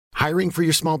Hiring for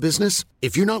your small business?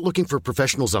 If you're not looking for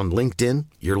professionals on LinkedIn,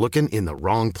 you're looking in the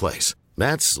wrong place.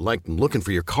 That's like looking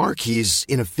for your car keys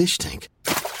in a fish tank.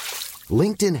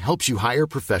 LinkedIn helps you hire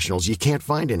professionals you can't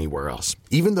find anywhere else,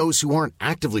 even those who aren't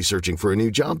actively searching for a new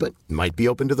job but might be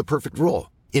open to the perfect role.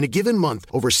 In a given month,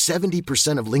 over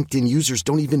 70% of LinkedIn users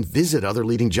don't even visit other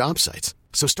leading job sites.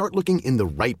 So start looking in the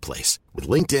right place. With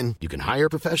LinkedIn, you can hire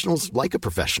professionals like a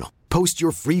professional. Post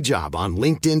your free job on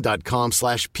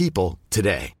linkedin.com/people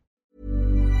today.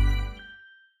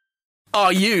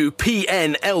 Are you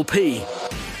PNLP?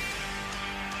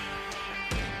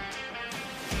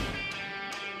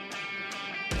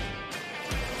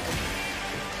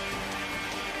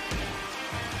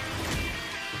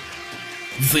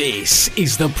 This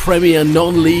is the Premier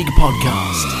Non-League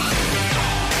Podcast.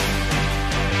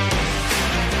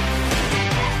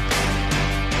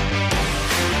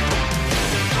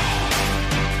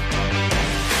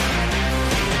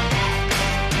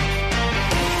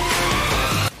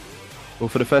 Well,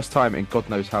 for the first time in God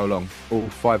knows how long, all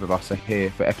five of us are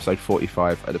here for episode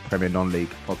 45 of the Premier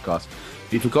Non-League Podcast.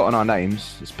 If you've forgotten our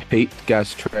names, it's Pete,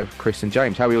 Gaz, Trev, Chris and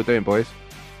James. How are you all doing, boys?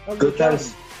 Good,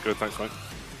 thanks. Good, thanks, mate.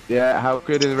 Yeah, how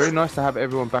good in the room? Nice to have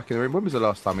everyone back in the room. When was the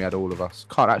last time we had all of us?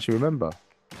 Can't actually remember.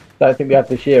 Don't think we have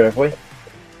this year, have we?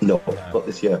 No, not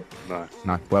this year. No.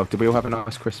 Well, did we all have a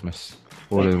nice Christmas?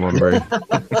 All in one room.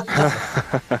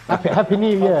 Happy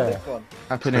New Year.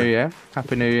 Happy New Year.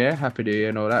 Happy New Year. Happy New Year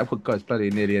and all that. Well, God, it's bloody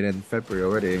nearly the end of February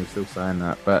already and we're still saying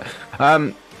that. But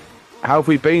how have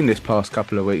we been this past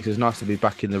couple of weeks? It's nice to be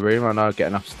back in the room. I know I get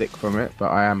enough stick from it,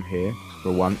 but I am here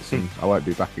for once and I won't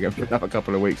be back again for another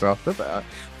couple of weeks after. But I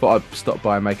thought I'd stop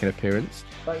by and make an appearance.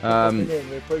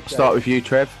 Start with you,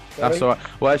 Trev. That's all right.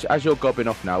 Well, as you're gobbing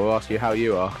off now, we'll ask you how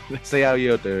you are. Let's see how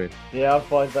you're doing. Yeah, I'm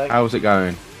fine, thanks. How's it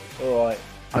going? All right.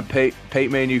 And Pete,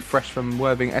 me and you fresh from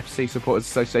Worthing FC Supporters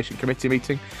Association committee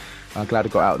meeting. I'm glad I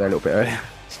got out there a little bit earlier.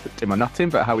 Did my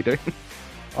nutting, but how are we doing?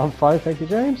 I'm fine, thank you,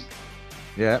 James.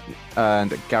 Yeah,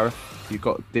 and Gareth, you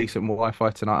got decent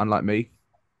Wi-Fi tonight, unlike me.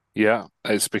 Yeah,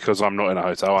 it's because I'm not in a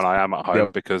hotel and I am at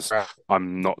home because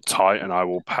I'm not tight and I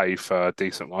will pay for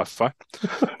decent Wi-Fi.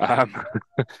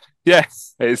 Yeah,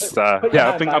 it's I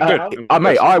think I'm good.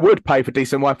 Mate, I would pay for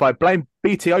decent Wi-Fi. Blame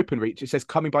BT OpenReach. It says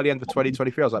coming by the end of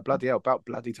 2023. I was like, bloody hell, about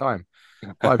bloody time.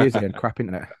 5 years ago, crap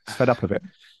internet. Fed up of it.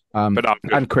 But I'm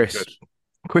good. And Chris, Good.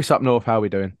 Chris up north, how are we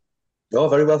doing? Oh,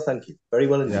 very well, thank you. Very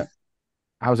well indeed. Yeah.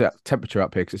 How's it temperature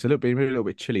up here? Because it's a little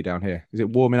bit chilly down here. Is it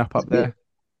warming up there?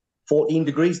 14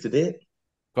 degrees today.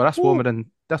 Well, that's warmer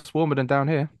than down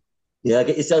here. Yeah,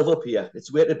 get yourself up here.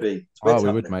 It's where to be.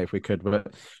 We would, mate, if we could.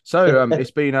 But so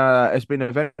it's been an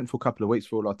eventful couple of weeks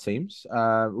for all our teams.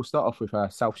 We'll start off with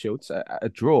South Shields, a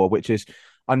draw, which is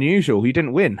unusual. You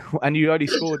didn't win, and you only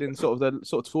scored in sort of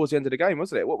towards the end of the game,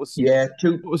 wasn't it? What was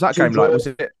that game like? Was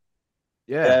it?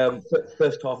 Yeah.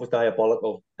 First half was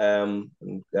diabolical. The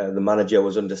manager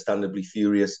was understandably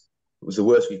furious. It was the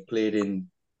worst we've played in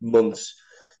months.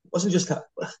 It wasn't just that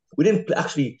we didn't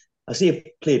actually. I say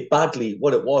it played badly.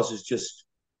 What it was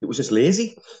just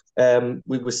lazy.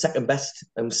 We were second best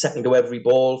and second to every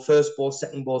ball. First ball,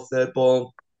 second ball, third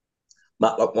ball.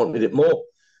 Matlock wanted it more,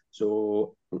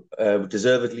 so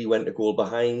deservedly went a goal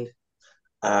behind.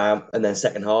 And then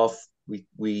second half,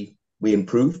 we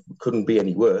improved. Couldn't be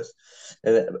any worse.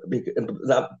 But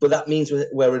that means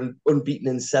we're unbeaten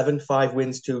in 7, 5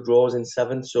 wins, 2 draws in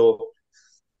 7. So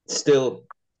still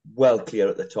well clear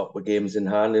at the top with games in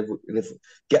hand. And if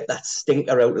get that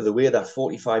stinker out of the way, that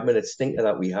 45-minute stinker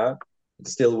that we had,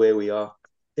 it's still where we are.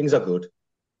 Things are good.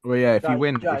 Well, yeah,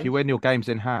 if you win your games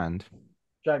in hand.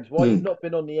 James, while you've not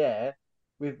been on the air,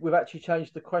 we've actually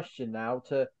changed the question now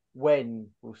to when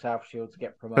will South Shields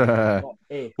get promoted? Not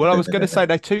if. Well, I was going to say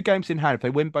they're 2 games in hand. If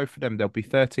they win both of them, they'll be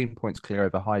 13 points clear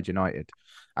over Hyde United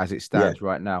as it stands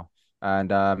right now.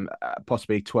 And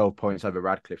possibly 12 points over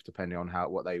Radcliffe, depending on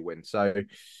what they win. So,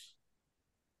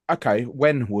 okay,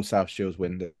 when will South Shields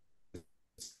win?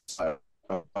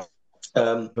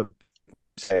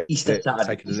 Easter Saturday.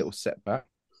 Taking a little setback.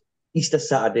 Easter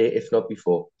Saturday, if not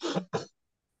before.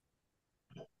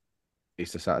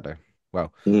 Easter Saturday.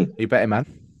 Well, you betting, man?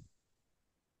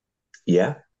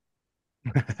 Yeah.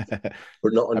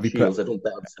 But not on Shields. I don't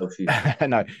bet on South Shields.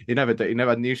 No, you never do.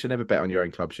 You should never bet on your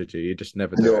own club, should you? You just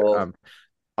never do it.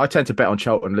 I tend to bet on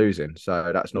Charlton losing,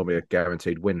 so that's normally a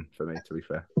guaranteed win for me, to be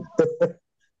fair.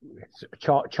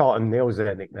 Charlton Nil's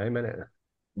their nickname, isn't it?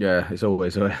 Yeah, it's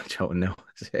always Charlton Nil.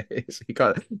 You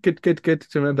got good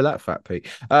to remember that fact, Pete.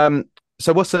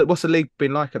 So what's the league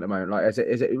been like at the moment? Like, is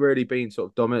it really been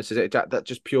sort of dominance? Is it that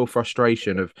just pure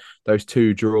frustration of those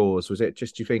 2 draws? Was it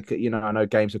just? Do you think I know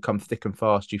games have come thick and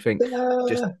fast? Do you think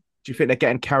just Do you think they're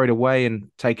getting carried away and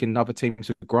taking other teams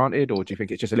for granted, or do you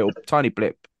think it's just a little tiny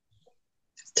blip?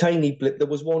 Tiny blip. There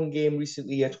was one game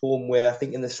recently at home where I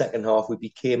think in the second half we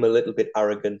became a little bit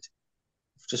arrogant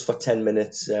just for 10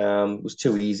 minutes. It was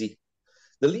too easy.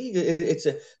 The league,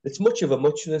 it's much of a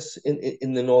muchness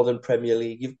in the Northern Premier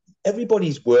League.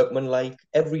 Everybody's workmanlike.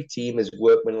 Every team is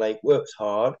workmanlike, works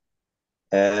hard,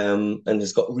 and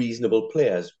has got reasonable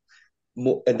players.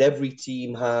 And every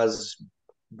team has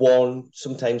one,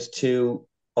 sometimes two,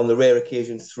 on the rare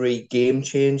occasion, three game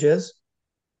changers.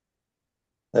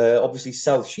 Obviously,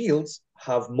 South Shields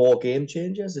have more game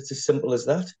changers. It's as simple as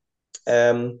that.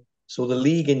 So the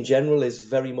league in general is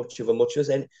very much of a muchness.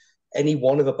 And any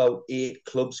one of about 8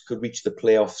 clubs could reach the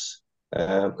playoffs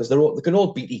because they can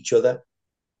all beat each other.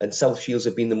 And South Shields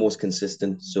have been the most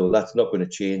consistent, so that's not going to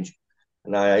change.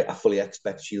 And I fully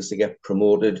expect Shields to get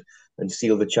promoted and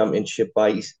seal the championship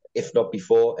by, if not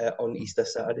before, on Easter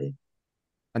Saturday.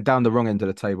 And down the wrong end of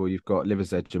the table, you've got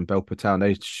Liversedge and Belper Town.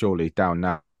 They're surely down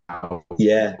now.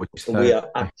 Yeah,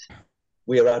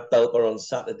 we are at Belper on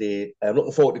Saturday. I'm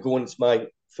looking forward to going. It's my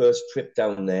first trip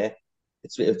down there.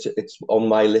 It's on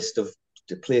my list of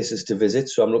places to visit,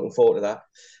 so I'm looking forward to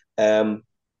that.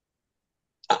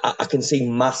 I can see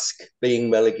Mask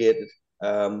being relegated.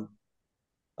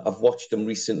 I've watched them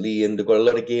recently, and they've got a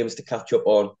lot of games to catch up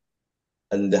on,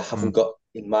 and they haven't got,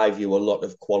 in my view, a lot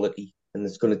of quality. And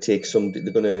it's going to take some. It's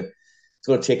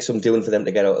going to take some doing for them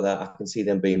to get out of that. I can see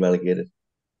them being relegated.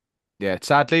 Yeah,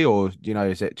 sadly, or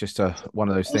is it just one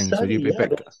of those things? Sadly, Would you be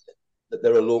big?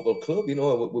 They're a local club,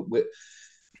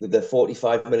 they're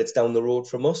 45 minutes down the road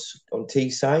from us on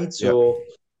Teesside, so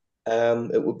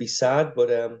it would be sad.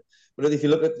 But if you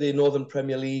look at the Northern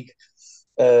Premier League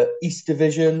East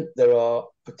Division, there are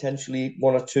potentially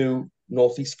 1 or 2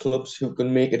 Northeast clubs who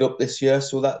can make it up this year.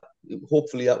 So that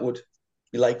hopefully that would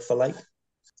be like for like.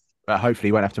 Hopefully,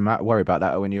 you won't have to worry about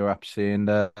that when you're up seeing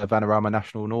the Vanarama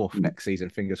National North next season.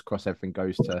 Fingers crossed, everything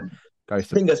goes to.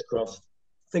 Fingers crossed.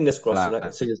 Fingers crossed, and I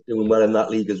can see us doing well in that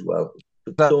league as well.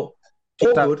 So,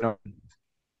 all good.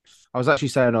 I was actually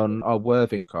saying on our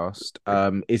Worthing cast,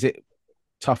 is it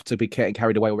tough to be getting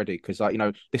carried away already? Because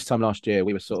this time last year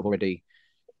we were sort of already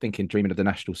dreaming of the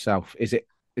National South. Is it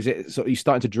sort of you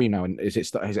starting to dream now, and is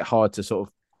it hard to sort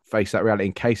of face that reality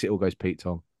in case it all goes Pete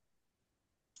Tong?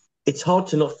 It's hard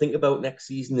to not think about next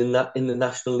season in the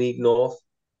National League North.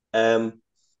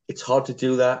 It's hard to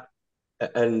do that,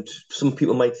 and some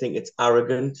people might think it's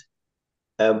arrogant,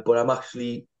 but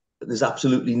there's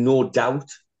absolutely no doubt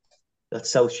that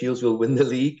South Shields will win the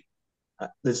league.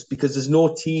 Because there's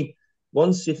no team.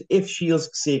 Once if Shields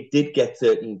say did get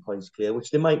 13 points clear, which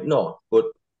they might not, but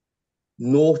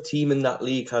no team in that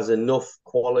league has enough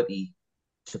quality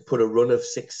to put a run of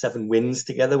 6-7 wins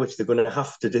together, which they're going to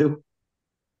have to do.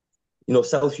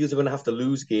 South Shields are going to have to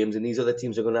lose games, and these other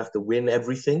teams are going to have to win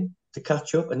everything to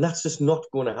catch up, and that's just not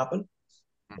going to happen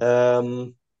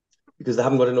because they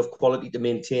haven't got enough quality to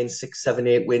maintain 6, 7,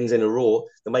 8 wins in a row.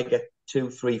 They might get 2,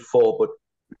 3, 4,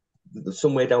 but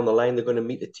somewhere down the line, they're going to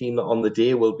meet a team that on the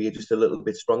day will be just a little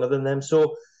bit stronger than them.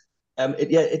 So,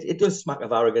 it does smack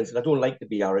of arrogance, and I don't like to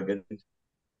be arrogant.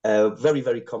 Very,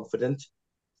 very confident,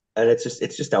 and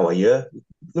it's just our year.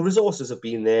 The resources have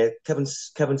been there.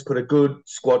 Kevin's put a good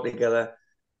squad together.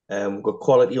 We've got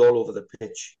quality all over the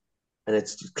pitch, and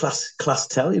it's just class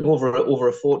tell. Over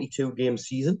a 42 game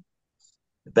season,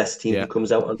 the best team who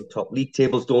comes out on the top. League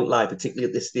tables don't lie, particularly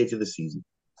at this stage of the season.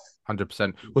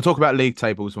 100%. We'll talk about league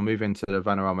tables. We'll move into the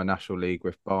Vanarama National League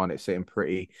with Barnet sitting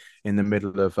pretty in the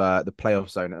middle of the playoff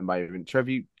zone at the moment.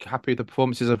 Trevor, you happy with the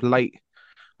performances of late?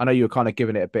 I know you were kind of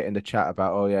giving it a bit in the chat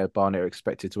about, Barnet are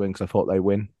expected to win because I thought they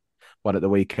win one at the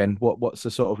weekend. What's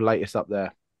the sort of latest up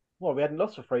there? Well, we hadn't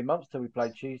lost for 3 months till we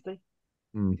played Tuesday.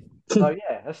 So,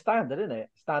 yeah, a standard, isn't it?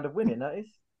 Standard winning, that is.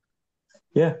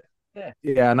 Yeah.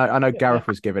 Yeah, I know Gareth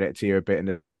was giving it to you a bit in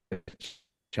the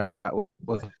chat.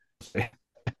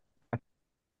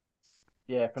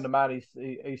 Yeah, from the man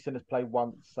who's seen us play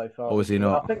once so far. Or was he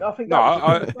not? I think that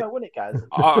was wouldn't it, Gaz?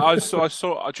 I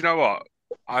saw. Do you know what?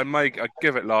 I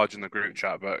give it large in the group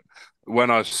chat, but when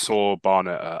I saw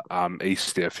Barnet at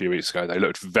Eastleigh a few weeks ago, they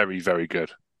looked very, very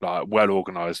good. Like well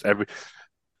organised,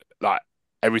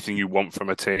 everything you want from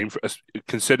a team.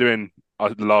 Considering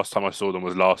the last time I saw them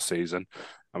was last season,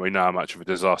 and we know how much of a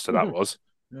disaster that was.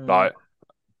 Like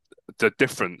the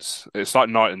difference, it's like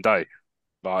night and day.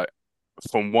 Like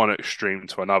from one extreme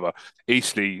to another.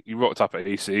 Eastleigh, you rocked up at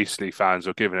Eastleigh. Eastleigh fans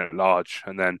were giving it large,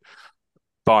 and then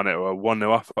Barnet were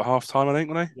 1-0 up at half time, I think,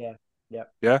 were they?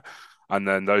 Yeah. And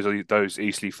then those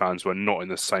Eastleigh fans were not in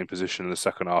the same position in the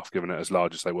second half, giving it as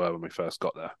large as they were when we first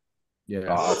got there.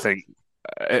 Yeah, I think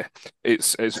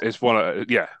it's one of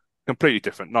Completely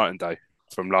different, night and day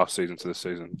from last season to this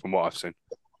season, from what I've seen.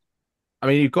 I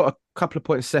mean, you've got a couple of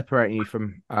points separating you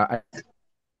from 5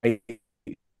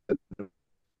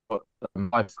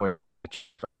 points.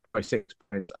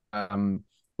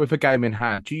 With a game in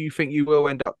hand, do you think you will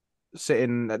end up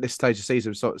sitting at this stage of the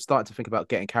season, starting to think about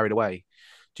getting carried away?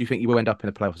 Do you think you will end up in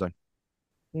the playoff zone?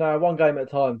 No, one game at a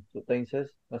time. That's what Dean says.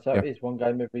 That's how Yeah. it is. One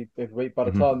game every week. By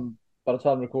the Mhm. time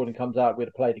the recording comes out, we'd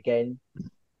have played again,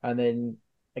 and then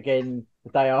again the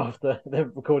day after the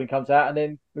recording comes out, and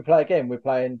then we play again. We're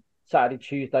playing Saturday,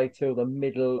 Tuesday till the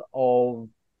middle of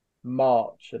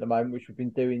March at the moment, which we've been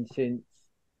doing since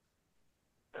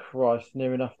Christ,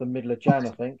 near enough the middle of Jan,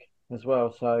 I think, as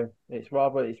well. So it's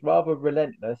rather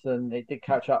relentless, and it did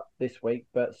catch up this week.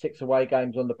 But 6 away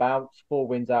games on the bounce, 4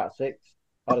 wins out of 6.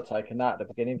 I'd have taken that at the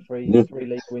beginning. Three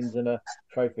league wins and a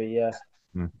trophy,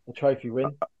 Mm. a trophy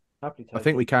win. Happily I take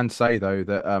think it. we can say though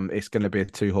that it's going to be a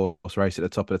 2-horse race at the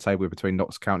top of the table between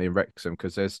Notts County and Wrexham,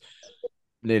 because there's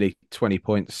nearly 20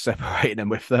 points separating them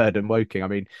with third and Woking. I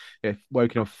mean, if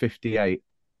Woking on 58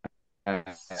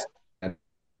 and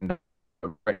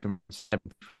Wrexham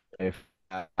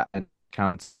 75 and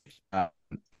counts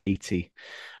 80,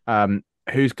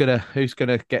 who's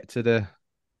gonna get to the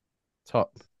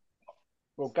top?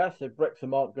 Well, Gaz said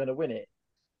Wrexham aren't going to win it,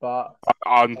 but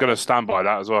I'm going to stand by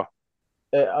that as well.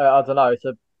 I don't know. It's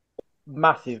a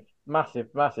massive,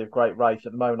 massive, massive great race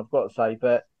at the moment, I've got to say.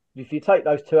 But if you take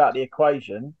those two out of the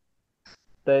equation,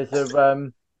 there's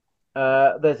a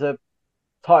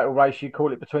title race, you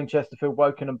call it, between Chesterfield,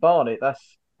 Woking, and Barnet.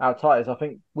 That's how tight it is. I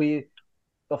think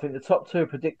the top two are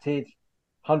predicted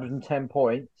 110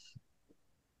 points,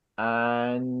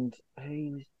 and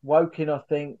he's Woking, I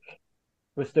think,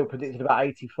 was still predicted about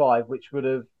 85, which would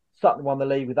have Sutton won the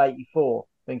league with 84. I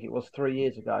think it was 3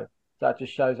 years ago. So that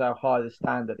just shows how high the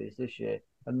standard is this year,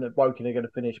 and that Woking are going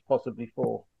to finish possibly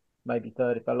fourth, maybe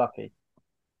third if they're lucky.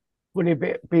 Wouldn't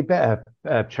it be better,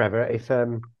 Trevor, if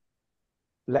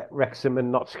let Wrexham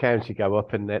and Notts County go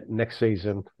up, and that next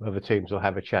season other teams will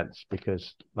have a chance?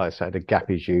 Because, like I say, the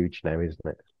gap is huge now, isn't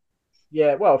it?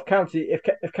 Yeah, well, if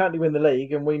County win the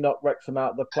league and we knock Wrexham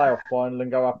out of the playoff final and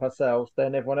go up ourselves,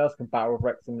 then everyone else can battle with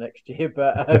Wrexham next year.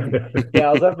 But yeah,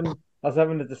 I was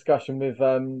having a discussion with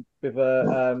a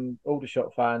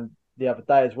Aldershot fan the other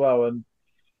day as well, and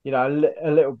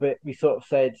a little bit we sort of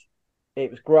said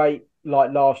it was great,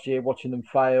 like last year, watching them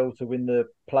fail to win the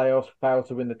playoffs, fail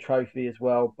to win the trophy as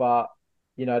well. But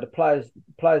the players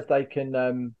they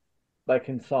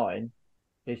can sign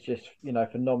is just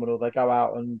phenomenal. They go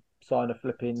out and sign a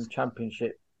flipping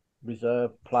championship reserve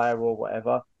player or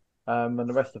whatever, and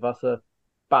the rest of us are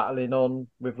battling on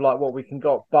with like what we can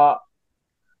got. But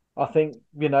I think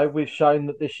we've shown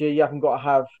that this year you haven't got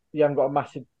a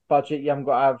massive budget, you haven't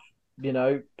got to have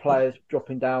players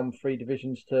dropping down 3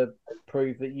 divisions to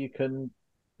prove that you can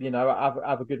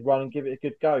have a good run and give it a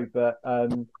good go. But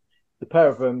the pair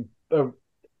of them are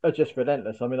just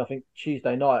relentless. I mean, I think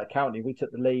Tuesday night at County we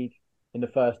took the lead in the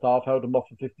first half, held them off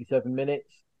for 57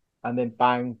 minutes, and then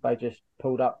bang, they just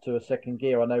pulled up to a second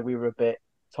gear. I know we were a bit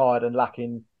tired and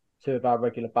lacking 2 of our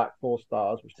regular back 4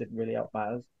 stars, which didn't really help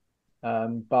matters.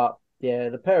 But yeah,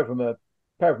 the pair of them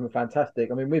are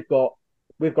fantastic. I mean, we've got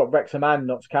Wrexham and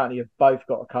Notts County have both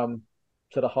got to come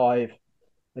to the Hive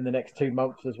in the next 2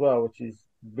 months as well, which is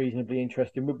reasonably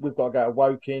interesting. We've got to go to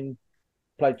Woking,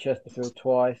 played Chesterfield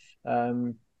twice.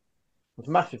 There's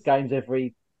massive games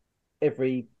every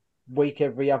week,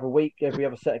 every other week, every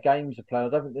other set of games are playing. I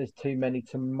don't think there's too many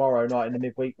tomorrow night in the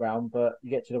midweek round, but you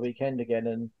get to the weekend again,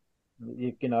 and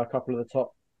a couple of the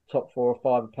top 4 or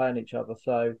 5 are playing each other.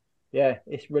 So yeah,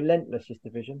 it's relentless, this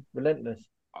division, relentless.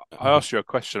 I asked you a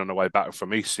question on the way back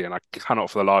from Eastie, and I cannot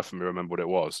for the life of me remember what it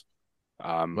was.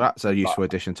 Well, that's a useful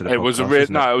addition to the It podcast. was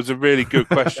it was a really good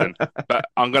question. But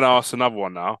I'm going to ask another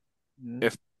one now.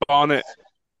 If Barnet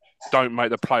don't make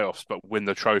the playoffs but win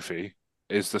the trophy,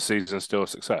 is the season still a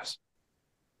success?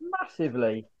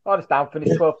 Massively. I just down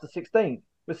finished 12th to 16th.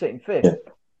 We're sitting 5th.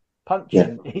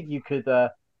 Punching, you could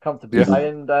comfortably say.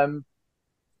 And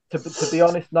to be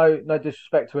honest, no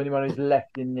disrespect to anyone who's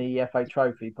left in the FA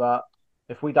Trophy, but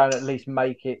if we don't at least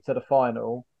make it to the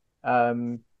final,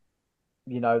 that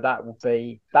will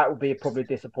be probably a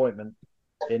disappointment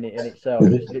in itself,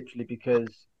 just literally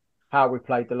because how we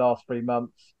played the last 3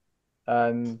 months.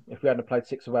 If we hadn't played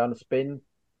 6 away on the spin,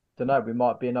 don't know, we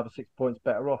might be another 6 points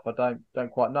better off. I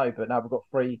don't quite know, but now we've got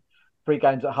three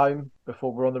games at home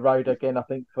before we're on the road again. I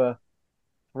think for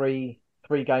three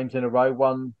games in a row.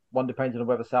 One depends on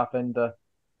whether Southend are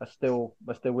still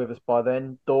with us by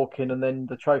then. Dorking, and then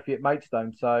the trophy at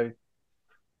Maidstone. So,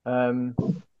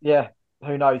 yeah,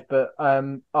 who knows? But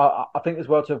I think as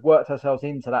well to have worked ourselves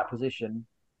into that position,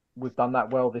 we've done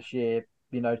that well this year.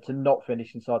 To not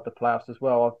finish inside the playoffs as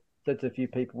well. I've said to a few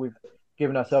people we've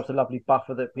given ourselves a lovely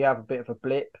buffer that we have a bit of a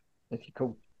blip. If you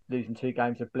call losing 2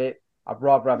 games a blip, I'd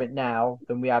rather have it now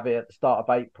than we have it at the start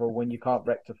of April when you can't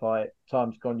rectify it.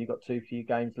 Time's gone. You've got too few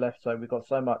games left, so we've got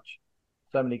so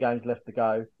many games left to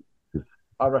go.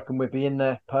 I reckon we'd be in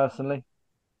there personally.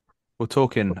 Well,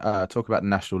 talk about the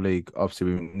National League.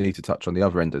 Obviously, we need to touch on the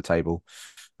other end of the table,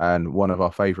 and one of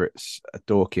our favourites,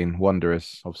 Dorking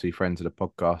Wanderers, obviously friends of the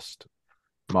podcast,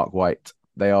 Mark White.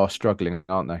 They are struggling,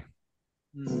 aren't they?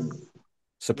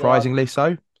 Surprisingly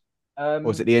so. Or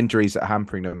is it the injuries that are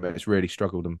hampering them that it's really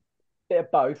struggled them? Bit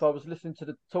of both. I was listening to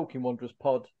the Talking Wanderers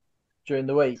pod during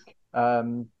the week,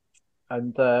 and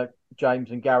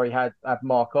James and Gary had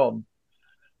Mark on,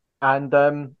 and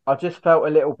I just felt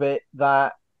a little bit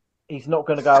that he's not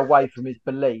going to go away from his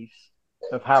beliefs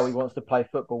of how he wants to play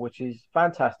football, which is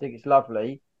fantastic. It's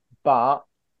lovely, but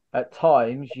at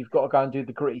times you've got to go and do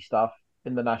the gritty stuff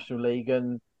in the National League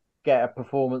and get a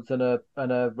performance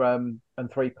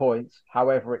and 3 points,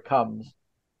 however it comes.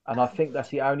 And I think that's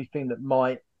the only thing that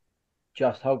might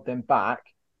just hold them back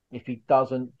if he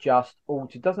doesn't just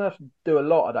alter. He doesn't have to do a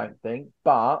lot, I don't think,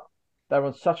 but they're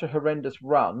on such a horrendous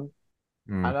run.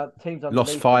 And teams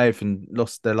lost 5 and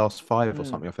lost their last 5 or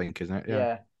something, I think, isn't it?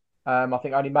 Yeah. I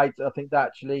think only made. I think that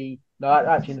actually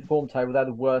in the form table they're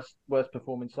the worst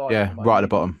performing side. Yeah, right at the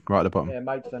bottom. Yeah,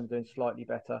 Maidstone doing slightly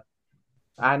better,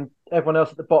 and everyone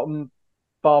else at the bottom,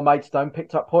 bar Maidstone,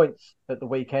 picked up points at the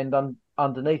weekend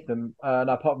underneath them. No,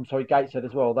 apart from Gateshead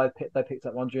as well. They picked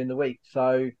up one during the week,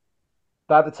 so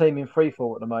they have the team in free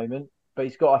fall at the moment. But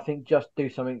he's got, I think, just do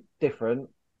something different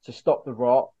to stop the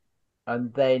rot.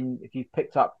 And then if you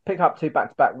pick up 2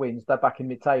 back-to-back wins, they're back in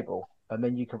mid-table. And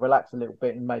then you can relax a little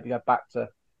bit and maybe go back to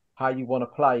how you want to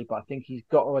play. But I think he's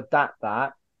got to adapt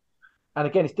that. And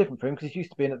again, it's different for him because he's used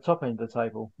to being at the top end of the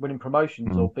table, winning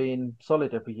promotions or being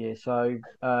solid every year. So,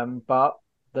 but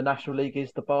the National League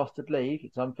is the bastard league.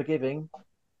 It's unforgiving.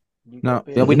 No,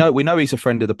 yeah, we know he's a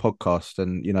friend of the podcast,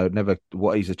 and never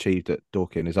what he's achieved at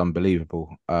Dorking is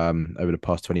unbelievable. Over the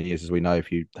past 20 years, as we know,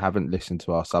 if you haven't listened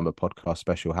to our summer podcast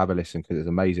special, have a listen because it's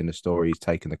amazing the story he's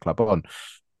taken the club on.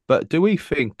 But do we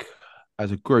think,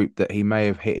 as a group, that he may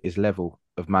have hit his level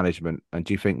of management? And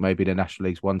do you think maybe the National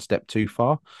League's one step too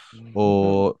far?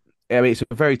 Or I mean, it's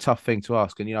a very tough thing to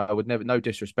ask, and I would never, no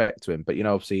disrespect to him, but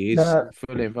obviously he is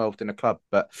fully involved in the club.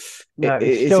 But is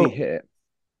he hit?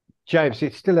 James,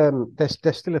 it's still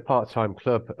they're still a part-time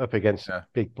club up against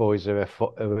big boys who are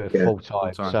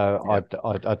full-time. So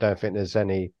I don't think there's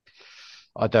any.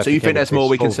 So you think there's more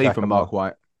we can see from Mark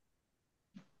White?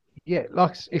 Yeah,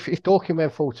 like if Dorking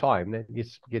went full-time, then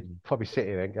you'd probably sit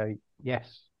here and go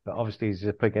yes. But obviously he's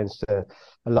up against a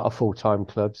lot of full-time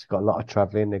clubs. Got a lot of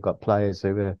travelling. They've got players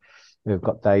who've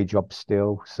got day jobs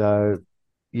still. So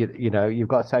you've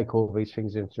got to take all these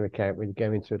things into account when you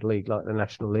go into a league like the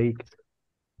National League,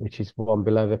 which is one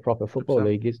below the proper football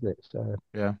league, isn't it? So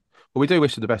yeah. Well, we do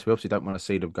wish them the best. We obviously don't want to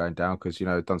see them going down because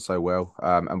they've done so well,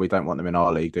 and we don't want them in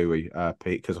our league, do we,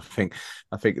 Pete? Because I think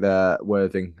the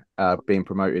Worthing being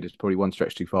promoted is probably one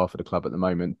stretch too far for the club at the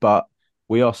moment. But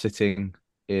we are sitting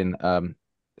in 6th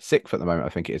at the moment. I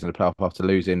think it is in the playoff after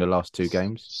losing the last 2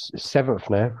 games. 7th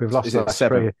now. We've lost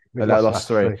 7. We've lost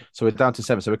 3. So we're down to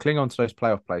 7. So we're clinging on to those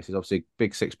playoff places. Obviously,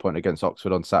 big 6-point against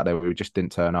Oxford on Saturday where we just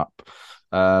didn't turn up.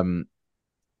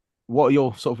 What are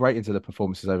your sort of ratings of the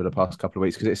performances over the past couple of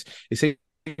weeks? Because it seems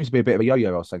to be a bit of a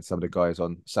yo-yo. I was saying to some of the guys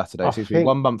on Saturday. It seems to be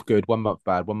 1 month good, 1 month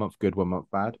bad, 1 month good, 1 month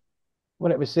bad.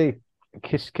 Well, it was the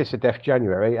Kiss of Death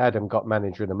January. Adam got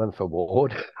Manager of the Month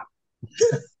award,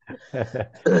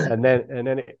 and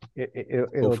then it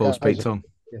all falls Pete's on.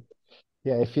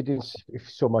 Yeah, if you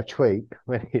saw my tweet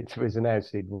when it was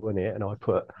announced he'd won it, and I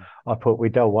put we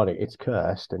don't want it, it's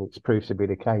cursed, and it proves to be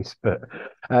the case. But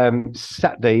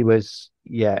Saturday was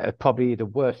probably the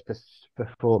worst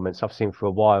performance I've seen for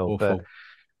a while. Awful. But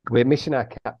we're missing our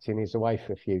captain. He's away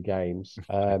for a few games.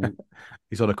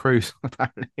 He's on a cruise,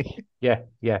 apparently.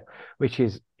 Yeah. Which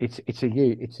is it's a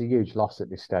huge loss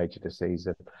at this stage of the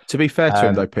season. To be fair to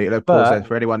him, though, Peter,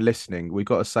 for anyone listening, we've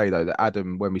got to say though that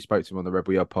Adam, when we spoke to him on the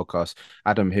Rebel Yard podcast,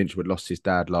 Adam Hinchwood lost his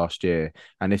dad last year,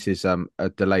 and this is a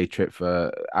delayed trip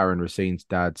for Aaron Racine's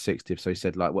dad, 60th. So he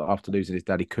said, after losing his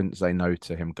dad, he couldn't say no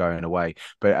to him going away.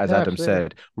 But as Adam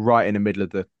said, right in the middle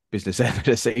of the business end of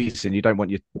the season, you don't want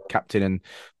your captain and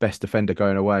best defender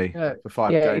going away for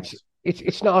 5 games.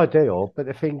 It's not ideal, but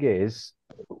the thing is,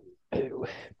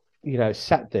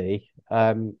 Saturday,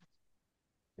 the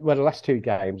last 2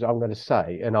 games, I'm going to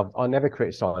say, and I never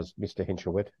criticise Mr.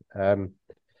 Hinchelwood,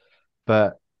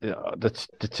 but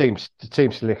the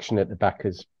team selection at the back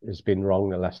has been wrong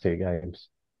the last 2 games.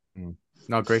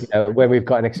 I agree. When we've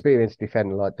got an experienced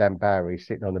defender like Dan Barry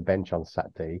sitting on the bench on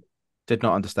Saturday, did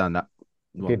not understand that.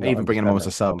 Even bringing him on as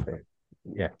a sub.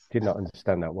 Yeah, did not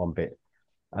understand that one bit.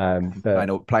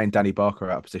 But playing Danny Barker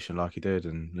out of position like he did,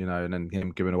 and and then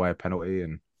him giving away a penalty,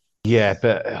 and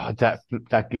but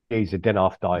that geezer didn't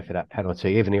half die for that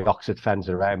penalty. Even the Oxford fans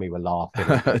around me were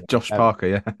laughing. Josh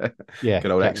Parker, yeah,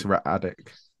 good old ex-rat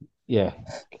addict. Yeah,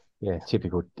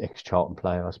 typical ex-Charlton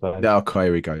player, I suppose. Okay,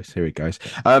 here he goes.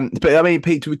 But I mean,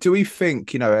 Pete, do we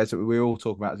think, as we're all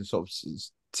talking about, the sort of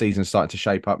season starting to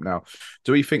shape up now,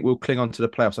 do we think we'll cling on to the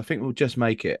playoffs? I think we'll just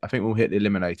make it. I think we'll hit the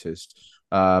eliminators.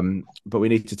 But we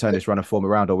need to turn this run of form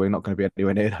around, or we're not going to be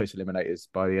anywhere near those eliminators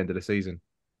by the end of the season.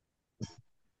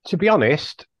 To be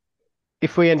honest,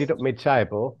 if we ended up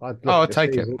mid-table, I'd look at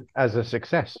take it as a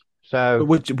success. So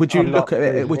would you look at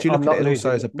it? Would you look at it also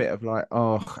as a bit of like,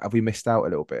 have we missed out a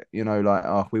little bit?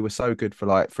 We were so good for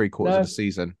like 3/4 of the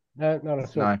season. No, not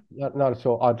at all. Not at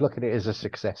all. I'd look at it as a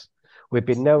success. We've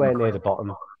been nowhere near the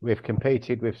bottom. We've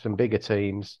competed with some bigger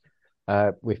teams.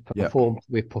 We've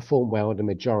performed well the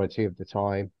majority of the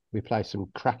time. We play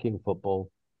some cracking football,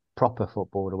 proper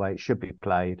football the way it should be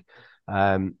played.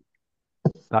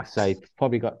 Like I say, it's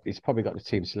probably got the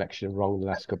team selection wrong the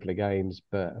last couple of games,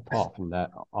 but apart from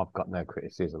that, I've got no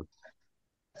criticism.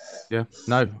 Yeah,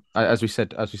 no. As we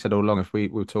said all along, if we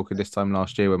were talking this time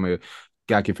last year when we were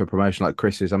gagging for promotion like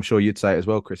Chris is, I'm sure you'd say it as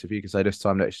well, Chris. If you could say this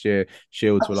time next year,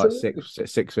 Shields were like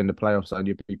six in the playoffs, and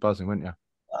you'd be buzzing, wouldn't you?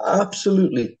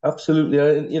 Absolutely.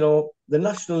 The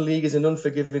National League is an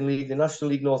unforgiving league. The National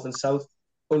League North and South,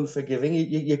 unforgiving.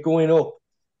 You're going up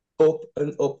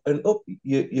and up and up.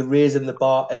 You're raising the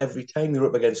bar every time. You're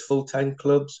up against full-time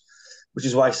clubs, which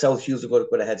is why South Shields have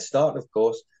got a head start, of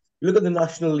course. You look at the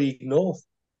National League North,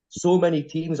 so many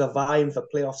teams are vying for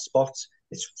playoff spots.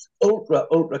 It's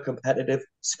ultra competitive.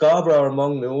 Scarborough are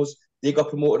among those. They got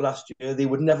promoted last year. They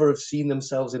would never have seen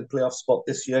themselves in playoff spot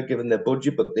this year, given their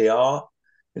budget, but they are.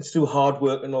 It's through hard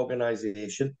work and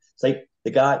organisation. It's like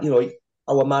the guy,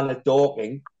 our man at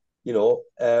Dorking,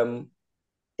 it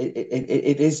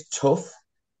is tough.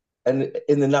 And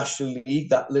in the National League,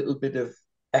 that little bit of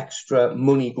extra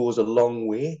money goes a long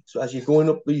way. So as you're going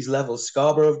up these levels,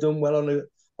 Scarborough have done well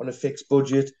on a fixed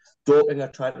budget. Dorking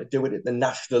are trying to do it at the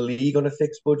National League on a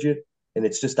fixed budget, and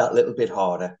it's just that little bit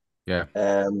harder. Yeah.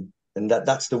 And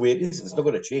that's the way it is. It's not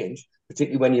going to change,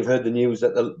 particularly when you've heard the news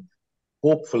that they'll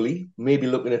hopefully maybe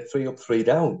looking at 3 up, 3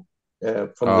 down.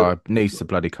 It needs to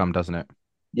bloody come, doesn't it?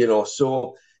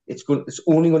 So it's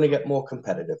only going to get more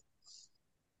competitive.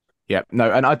 Yeah,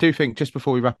 no, and I do think just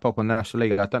before we wrap up on the National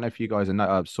League, I don't know if you guys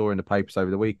saw in the papers over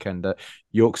the weekend that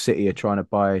York City are trying to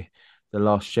buy the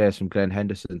last shares from Glenn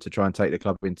Henderson to try and take the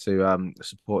club into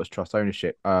Supporters Trust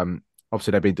ownership.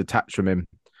 Obviously, they've been detached from him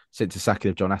since the sacking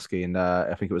of John Askey in,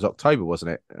 I think it was October,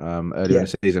 wasn't it? Earlier in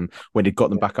the season when he got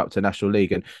them back up to National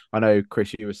League. And I know,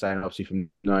 Chris, you were saying, obviously, from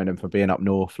knowing him, from being up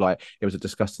north, like it was a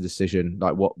disgusting decision,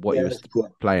 like what he was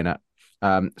playing at.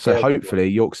 Hopefully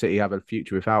York City have a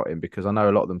future without him, because I know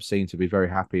a lot of them seem to be very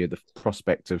happy at the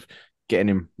prospect of getting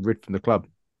him rid from the club.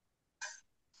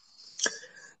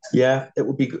 Yeah, it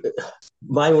would be good.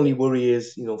 My only worry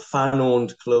is,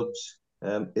 fan-owned clubs.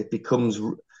 It becomes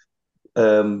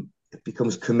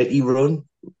committee run.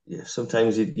 Yeah,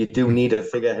 sometimes you do need a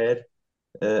figurehead,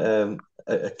 a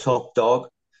top dog,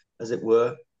 as it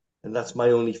were, and that's my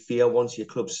only fear. Once your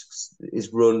club is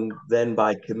run then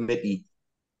by committee,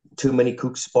 too many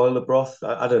cooks spoil the broth.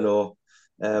 I don't know,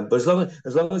 but as long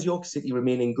as York City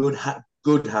remain in good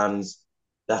hands,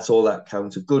 that's all that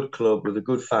counts. A good club with a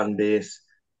good fan base,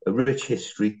 a rich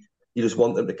history. You just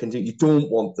want them to continue. You don't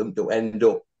want them to end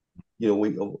up,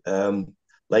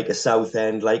 like a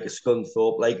Southend, like a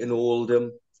Scunthorpe, like an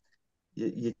Oldham.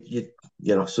 So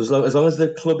as long as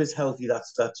the club is healthy,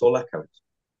 that's all that counts.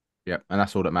 Yeah, and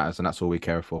that's all that matters, and that's all we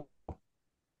care for.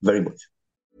 Very much.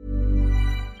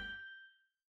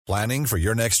 Planning for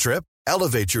your next trip?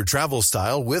 Elevate your travel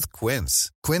style with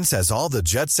Quince. Quince has all the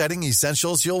jet-setting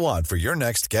essentials you'll want for your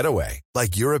next getaway,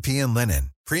 like European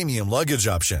linen, premium luggage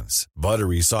options,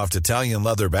 buttery soft Italian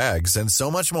leather bags, and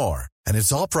so much more. And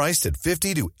it's all priced at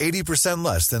 50 to 80%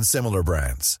 less than similar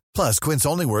brands. Plus, Quince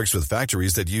only works with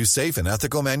factories that use safe and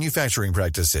ethical manufacturing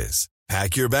practices.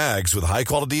 Pack your bags with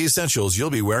high-quality essentials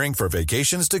you'll be wearing for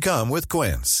vacations to come with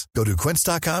Quince. Go to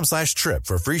quince.com/trip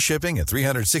for free shipping and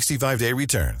 365-day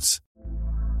returns.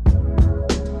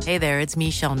 Hey there, it's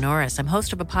Michelle Norris. I'm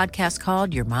host of a podcast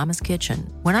called Your Mama's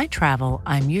Kitchen. When I travel,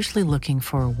 I'm usually looking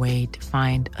for a way to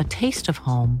find a taste of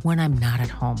home when I'm not at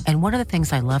home. And one of the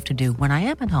things I love to do when I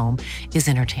am at home is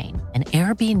entertain. And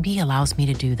Airbnb allows me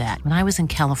to do that. When I was in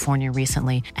California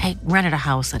recently, I rented a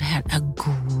house that had a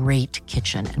great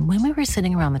kitchen. And when we were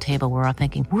sitting around the table, we were all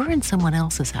thinking, we're in someone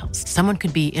else's house. Someone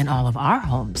could be in all of our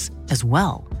homes as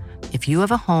well. If you have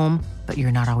a home, but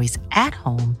you're not always at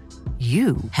home,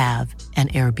 you have an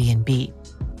Airbnb.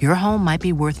 Your home might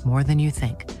be worth more than you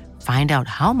think. Find out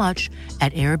how much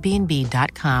at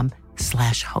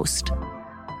airbnb.com/host.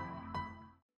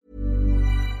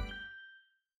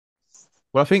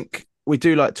 Well, I think we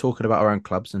do like talking about our own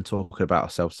clubs and talking about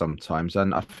ourselves sometimes,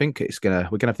 and I think we're gonna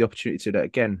have the opportunity to do that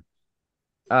again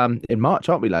in March,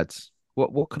 aren't we, lads?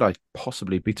 What could I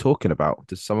possibly be talking about?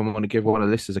 Does someone want to give one of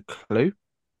the listeners a clue?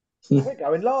 We're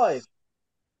going live.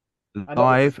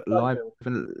 Live and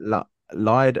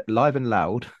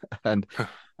loud, and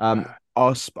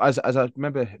as I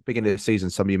remember beginning of the season,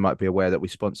 some of you might be aware that we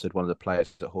sponsored one of the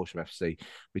players at Horsham FC.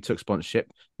 We took sponsorship.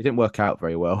 It didn't work out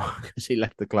very well because he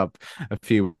left the club a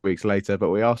few weeks later, but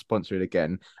we are sponsoring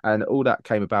again, and all that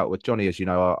came about with Johnny, as you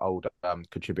know, our old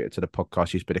contributor to the podcast.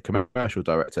 He's been a commercial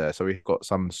director, so we've got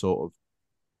some sort of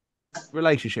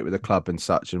relationship with the club and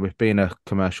such, and with being a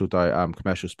commercial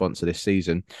sponsor this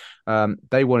season,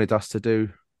 they wanted us to do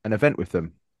an event with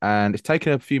them, and it's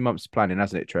taken a few months planning,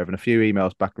 hasn't it, Trev, and a few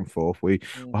emails back and forth. We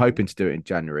were hoping to do it in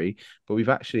January, but we've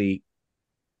actually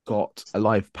got a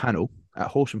live panel at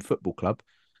Horsham Football Club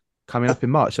coming up in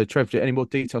March. So Trev, any more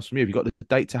details from you? Have you got the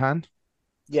date to hand?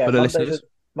 Yeah, for the listeners?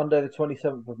 Monday the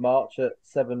 27th of March at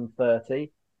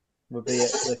 7:30 will be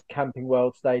at the Camping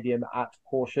World Stadium at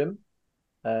Horsham.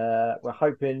 We're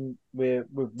hoping we'll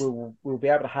be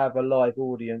able to have a live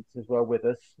audience as well with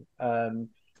us,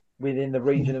 within the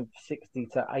region of 60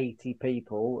 to 80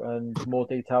 people, and more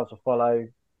details will follow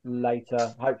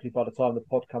later. Hopefully by the time the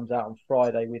pod comes out on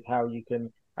Friday, with how you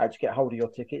can actually get hold of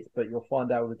your tickets, but you'll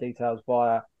find out all the details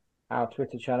via our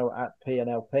Twitter channel at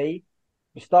PNLP.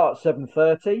 We start at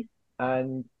 7:30,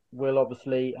 and we'll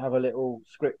obviously have a little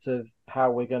script of how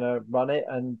we're going to run it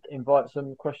and invite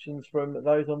some questions from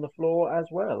those on the floor as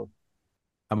well.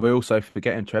 And we're also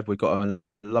forgetting, Trev, we've got a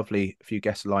lovely few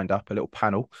guests lined up, a little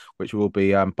panel, which will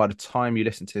be by the time you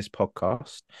listen to this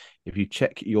podcast, if you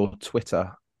check your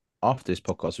Twitter after this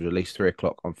podcast is released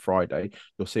 3:00 on Friday,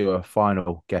 you'll see who our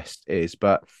final guest is.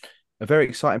 But a very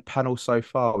exciting panel so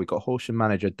far. We've got Horsham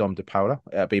manager Dom De Paula.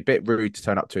 It'd be a bit rude to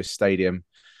turn up to his stadium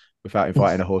without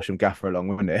inviting a Horsham gaffer along,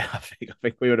 wouldn't it? I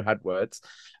think we would have had words.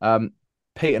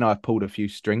 Pete and I have pulled a few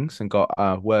strings and got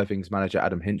Worthing's manager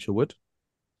Adam Hinchelwood.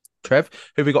 Trev,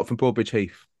 who have we got from Broadbridge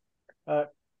Heath?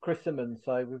 Chris Simmons.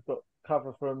 So we've got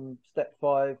cover from step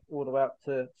 5 all the way up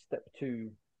to step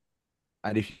 2.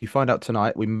 And if you find out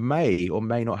tonight, we may or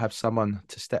may not have someone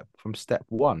to step from step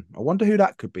 1. I wonder who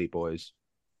that could be, boys.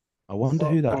 I wonder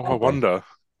who that. I wonder.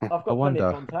 I've got plenty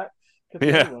of contacts. Could be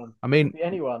Yeah. anyone. I mean, Could be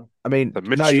anyone. I mean,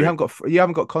 no, you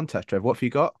haven't got contact, Trev. What have you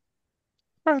got?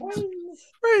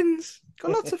 Friends.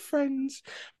 Got lots of friends.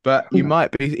 But you may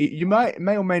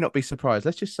or may not be surprised.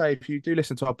 Let's just say if you do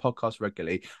listen to our podcast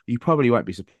regularly, you probably won't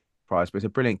be surprised. But it's a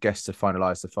brilliant guest to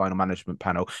finalise the final management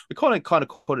panel. We kind of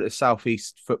call it the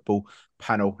Southeast Football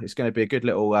Panel. It's going to be a good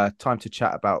little time to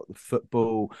chat about the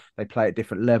football. They play at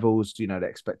different levels, you know, the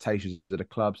expectations of the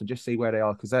clubs, and just see where they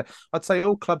are. Because I'd say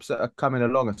all clubs that are coming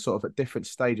along are sort of at different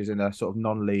stages in their sort of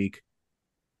non-league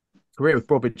career. With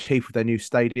Broadbridge Heath with their new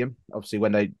stadium, obviously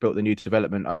when they built the new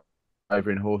development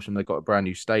over in Horsham, they got a brand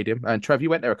new stadium. And Trev, you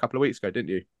went there a couple of weeks ago,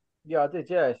 didn't you? Yeah, I did.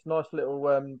 Yeah, it's nice little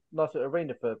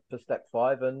arena for step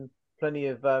 5, and plenty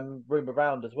of room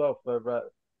around as well for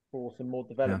some more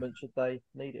development should they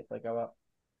need it if they go up.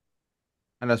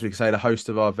 And as we can say, the host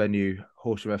of our venue,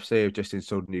 Horsham FC, have just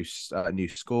installed a new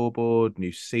scoreboard,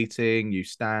 new seating, new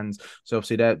stands. So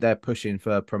obviously they're pushing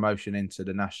for promotion into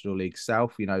the National League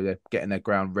South. You know, they're getting their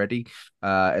ground ready.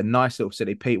 A nice little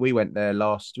facility. Pete, we went there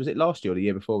last year or the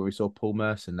year before when we saw Paul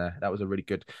Merson there. That was a really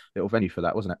good little venue for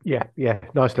that, wasn't it? Yeah.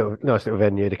 Nice little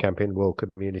venue, the Camping World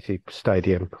Community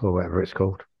Stadium or whatever it's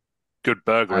called. Good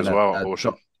burger as well at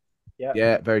Horsham.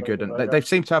 Yeah, very good. And they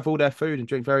seem to have all their food and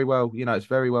drink very well. You know, it's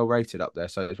very well rated up there.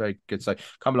 So it's very good. So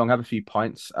come along, have a few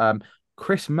pints.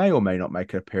 Chris may or may not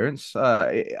make an appearance.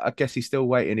 I guess he's still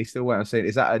waiting. He's still waiting on seeing.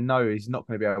 Is that a no? He's not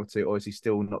going to be able to, or is he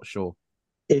still not sure?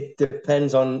 It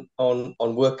depends on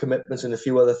work commitments and a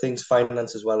few other things,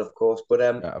 finance as well, of course. But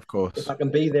of course, if I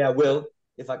can be there, I will.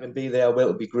 If I can be there, I will.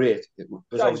 It'd be great.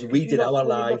 Because obviously we did our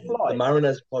live, the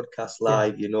Mariners podcast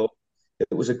live. Yeah. You know,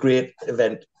 it was a great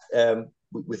event.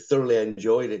 We thoroughly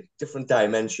enjoyed it. Different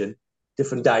dimension,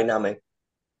 different dynamic.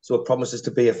 So it promises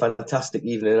to be a fantastic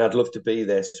evening, and I'd love to be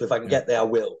there. So if I can get there, I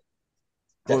will.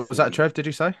 What was that, Trev? Did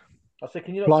you say? I said,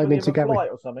 can you not Fly swing me him to a Gary. flight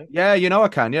or something? Yeah, I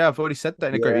can. Yeah, I've already said that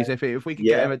in the group. Yeah. If we could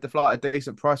get him at the flight at a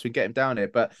decent price, we'd get him down here.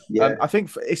 But I think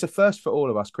it's a first for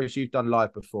all of us. Chris, you've done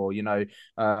live before. We've never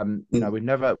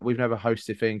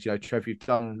hosted things. Trev, you've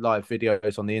done live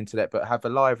videos on the internet, but have a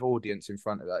live audience in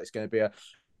front of that. It's going to be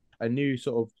a new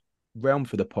sort of realm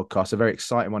for the podcast, a very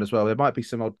exciting one as well. There might be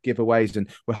some odd giveaways, and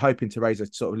we're hoping to raise a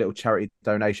sort of little charity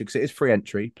donation because it is free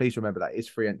entry. Please remember that it is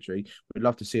free entry. We'd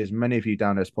love to see as many of you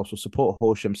down there as possible. Support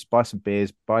Horsham, buy some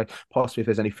beers, possibly if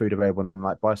there's any food available,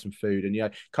 buy some food,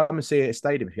 and come and see it at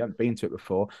Stadium if you haven't been to it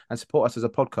before, and support us as a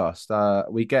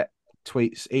podcast. We get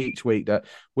tweets each week that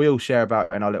we all share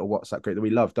about in our little WhatsApp group that we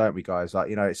love, don't we, guys?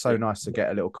 It's so nice to get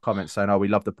a little comment saying, "Oh, we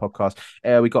love the podcast."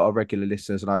 We got our regular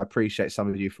listeners, and I appreciate some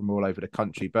of you from all over the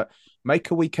country. But make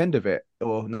a weekend of it,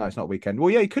 or no, it's not a weekend. Well,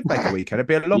 yeah, you could make a weekend. It'd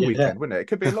be a long weekend, wouldn't it? It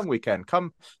could be a long weekend.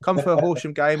 Come for a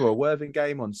Horsham game or a Worthing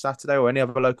game on Saturday, or any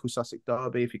other local Sussex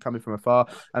derby if you're coming from afar,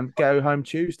 and go home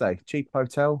Tuesday. Cheap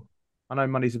hotel. I know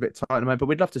money's a bit tight at the moment, but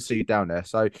we'd love to see you down there.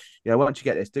 So, once you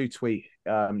get this, do tweet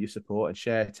your support and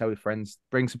share, tell your friends,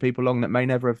 bring some people along that may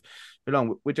never have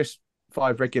belonged. We're just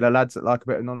 5 regular lads that like a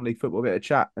bit of non-league football, a bit of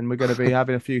chat, and we're going to be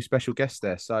having a few special guests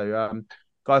there. So,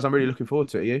 guys, I'm really looking forward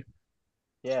to it. Are you?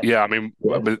 Yeah, I mean,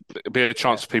 it'd be a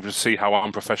chance for people to see how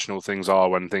unprofessional things are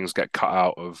when things get cut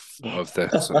out of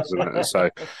this, isn't it? So,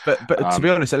 but to be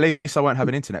honest, at least I won't have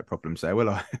an internet problems there,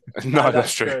 will I? No,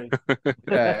 that's true.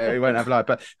 Yeah, we won't have live.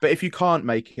 But if you can't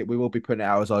make it, we will be putting it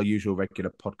out as our usual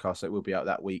regular podcast. So it will be out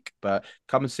that week. But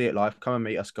come and see it live. Come and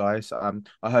meet us, guys.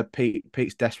 I heard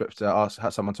Pete's desperate to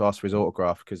have someone to ask for his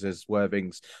autograph because as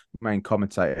Worthing's main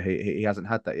commentator, he hasn't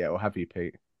had that yet. Or have you,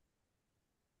 Pete?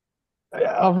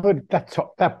 I've heard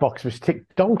that box was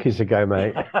ticked donkeys ago,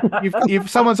 mate.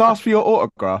 Someone's asked for your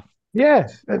autograph. Yeah,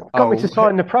 got me to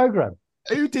sign the programme.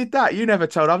 Who did that? You never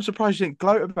told. I'm surprised you didn't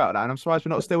gloat about that, and I'm surprised we're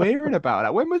not still hearing about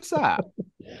that. When was that?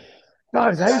 No,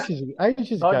 it was ages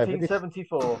ago.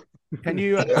 1974. Can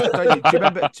you? Do you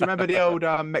remember the old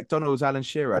McDonald's Alan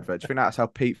Shearer advert? Do you think that's how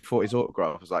Pete thought his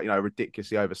autograph was like?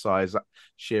 Ridiculously oversized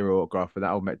Shearer autograph with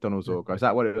that old McDonald's autograph. Is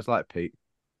that what it was like, Pete?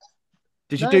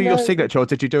 Did you do your signature, or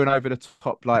did you do an over the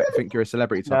top, like think you're a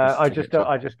celebrity? No, I just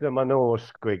done my normal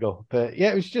squiggle. But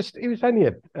yeah, it was only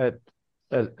a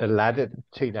lad, a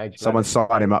teenage. Someone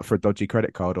signed him up for a dodgy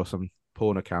credit card or some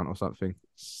porn account or something.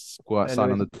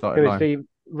 Sign on the dotted line. The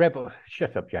Rebel.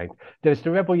 Shut up, James. There was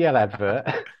the Rebel Yell advert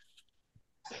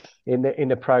in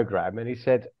the program, and he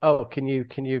said, "Oh, can you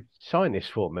sign this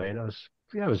for me?" And I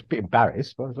was a bit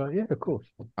embarrassed, but I was like, "Yeah, of course."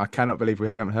 I cannot believe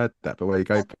we haven't heard that, but where you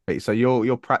go, Pete. So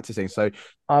you're practicing. So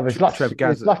I was Trev,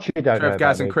 Gaz,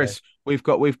 and Chris, we've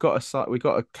got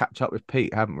to catch up with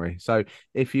Pete, haven't we? So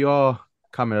if you are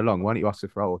coming along, why don't you ask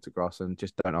for autographs and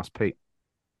just don't ask Pete?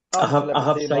 I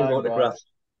have signed autographs.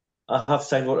 I have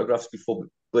signed autographs before,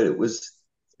 but it was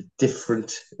a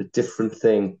different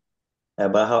thing.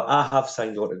 But I have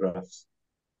signed autographs.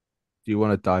 Do you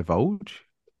want to divulge?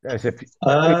 Is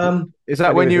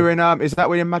that when you were in? Is that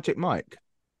when you're Magic Mike?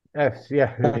 Yes,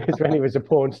 yeah. It's when he was a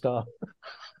porn star.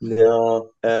 No.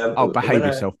 Behave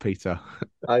yourself, Peter.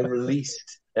 I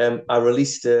released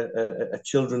a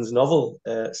children's novel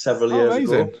several years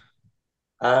ago,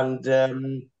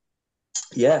 and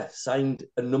signed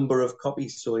a number of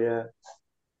copies. So yeah.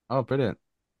 Oh, brilliant!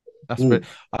 That's brilliant.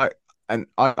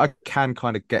 I can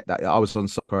kind of get that. I was on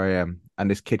Soccer AM, and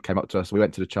this kid came up to us. We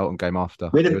went to the Charlton game after.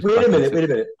 Wait a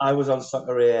minute. I was on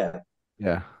Soccer AM.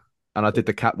 Yeah. And I did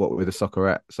the catwalk with a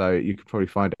Soccerette, so you could probably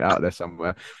find it out there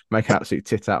somewhere. Make an absolute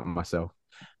tit out of myself.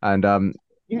 And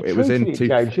it was in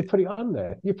James, you put it on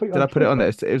there. Did I put it on there?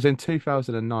 It was in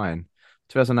 2009,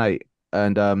 2008,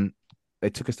 and they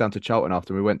took us down to Charlton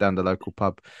after. We went down to the local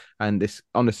pub, and this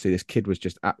kid was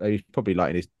just he's probably like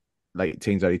in his late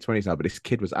teens, early 20s now, but this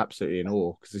kid was absolutely in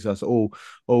awe because it's us all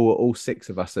 6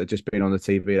 of us that had just been on the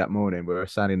TV that morning. We were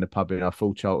standing in the pub in our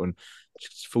full Charlton,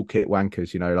 full kit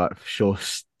wankers, like short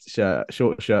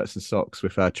shirts and socks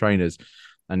with trainers,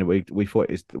 and we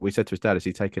said to his dad, "Is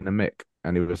he taking the mick?"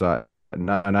 And he was like,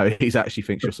 "No, he actually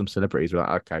thinks you're some celebrities." We're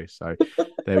like, "Okay," so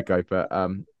there we go. But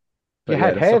you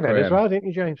had hair then as well, didn't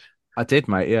you, James? I did,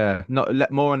 mate. Yeah,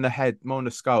 not more on the head, more on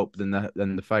the scalp than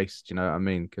the face. Do you know what I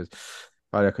mean? Because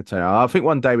I could tell you, I think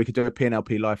one day we could do a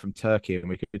PNLP live from Turkey, and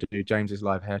we could do James's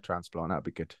live hair transplant. That'd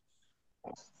be good.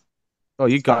 Oh,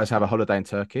 you guys have a holiday in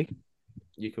Turkey.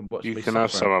 You can watch. You can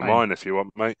have some of mine if you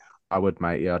want, mate. I would,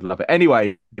 mate. Yeah, I'd love it.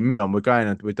 Anyway,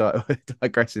 we're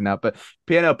digressing now. But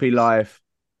PNLP live.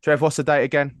 Trev, what's the date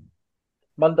again?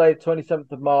 Monday,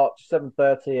 27th of March,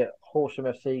 7:30 at Horsham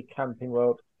FC Camping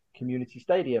World Community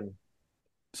Stadium.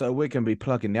 So we're going to be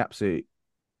plugging the absolute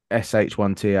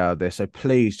SH1T out of this. So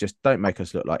please just don't make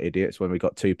us look like idiots when we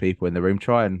got two people in the room.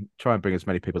 Try and bring as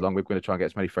many people along. We're going to try and get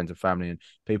as many friends and family and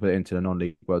people into the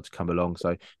non-league world to come along.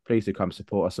 So please do come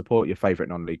support us. Support your favourite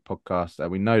non-league podcast.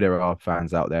 We know there are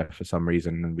fans out there for some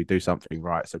reason, and we do something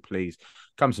right. So please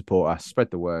come support us.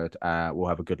 Spread the word. We'll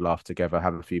have a good laugh together.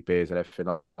 Have a few beers and everything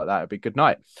like that. It'll be a good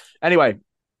night. Anyway,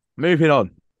 moving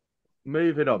on.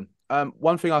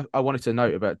 One thing I wanted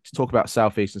to talk about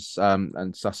South East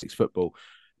and Sussex football.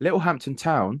 Littlehampton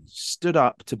Town stood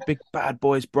up to big bad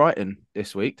boys Brighton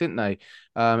this week, didn't they?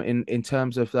 In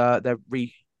terms of their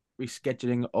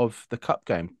rescheduling of the cup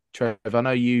game. Trev, I know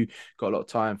you got a lot of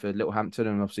time for Littlehampton,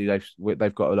 and obviously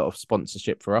they've got a lot of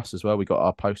sponsorship for us as well. We got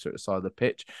our poster at the side of the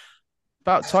pitch.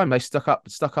 About time they stuck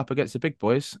up against the big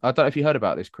boys. I don't know if you heard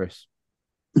about this, Chris.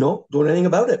 No, don't know anything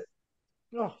about it.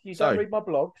 Oh, you don't read my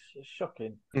blogs? It's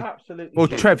shocking. Absolutely. Well,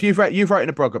 shocking. Trev, you've written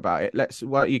a blog about it.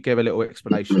 Why don't you give a little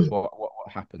explanation of what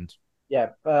happened? Yeah,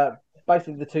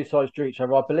 basically the two sides drew each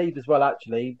other. I believe as well,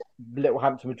 actually,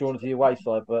 Littlehampton were drawn as the away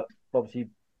side, but obviously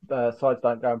sides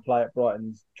don't go and play at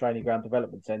Brighton's training ground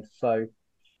development centre, so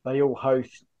they all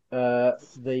host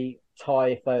the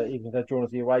tie even if they're drawn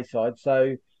as the away side.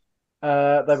 So they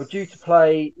were due to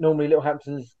play. Normally,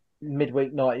 Littlehampton's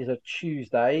midweek night is a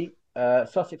Tuesday.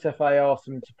 Sussex FA asked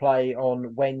them to play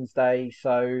on Wednesday,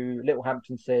 so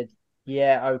Littlehampton said,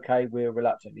 "Yeah, okay, we'll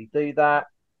reluctantly do that."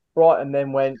 Brighton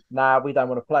then went, "Nah, we don't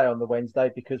want to play on the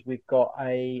Wednesday because we've got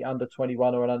a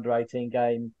under-21 or an under-18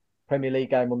 game, Premier League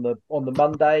game on the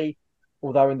Monday."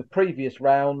 Although in the previous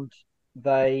round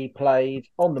they played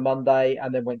on the Monday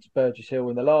and then went to Burgess Hill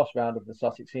in the last round of the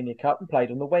Sussex Senior Cup and played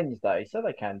on the Wednesday, so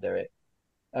they can do it.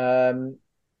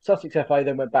 Sussex FA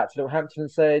then went back to Littlehampton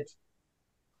and said,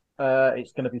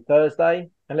 it's going to be Thursday.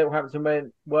 And Littlehampton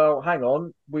went, "Well, hang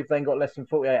on. We've then got less than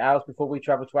 48 hours before we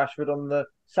travel to Ashford on the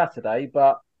Saturday.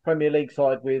 But Premier League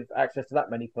side with access to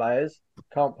that many players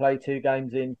can't play two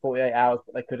games in 48 hours,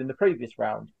 but they could in the previous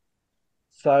round."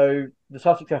 So the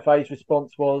Sussex FA's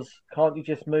response was, "Can't you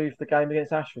just move the game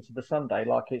against Ashford to the Sunday?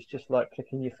 Like it's just like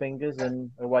clicking your fingers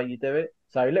and away you do it."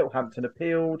 So Littlehampton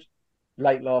appealed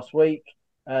late last week.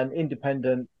 An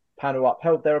independent panel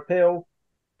upheld their appeal.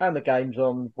 And the game's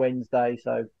on Wednesday,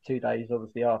 so 2 days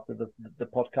obviously after the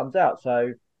pod comes out.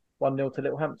 So 1-0 to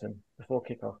Littlehampton before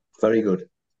kickoff. Very good.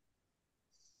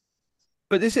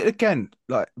 But is it again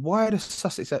like why are the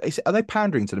Sussex? Are they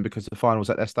pandering to them because the final's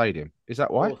at their stadium? Is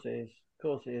that why? Of course it is. Of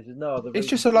course it is. There's no other. It's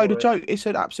just a load of joke. It's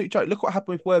an absolute joke. Look what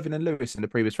happened with Worthing and Lewis in the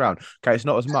previous round. Okay, it's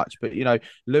not as much, but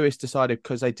Lewis decided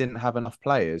because they didn't have enough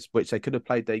players, which they could have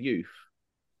played their youth.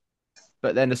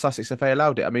 But then the Sussex FA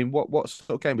allowed it. I mean, what sort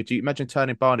of game would you imagine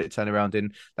turning around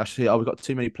in? Actually, we've got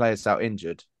too many players out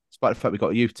injured, despite the fact we've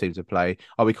got a youth team to play.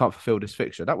 We can't fulfil this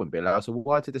fixture. That wouldn't be allowed. So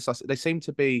why did the Sussex? They seem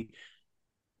to be,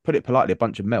 put it politely, a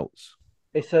bunch of melts.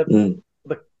 It's the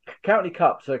county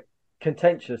cups are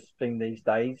contentious thing these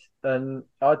days, and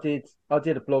I did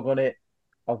a blog on it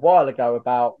a while ago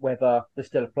about whether there's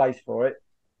still a place for it,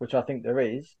 which I think there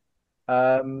is,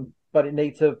 but it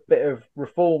needs a bit of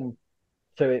reform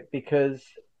to it because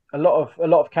a lot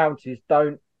of counties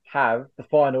don't have the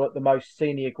final at the most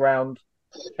senior ground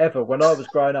ever. When I was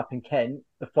growing up in Kent,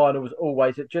 the final was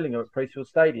always at Gillingham at Priestfield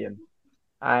Stadium,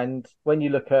 and when you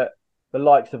look at the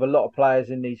likes of a lot of players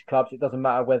in these clubs, it doesn't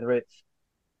matter whether it's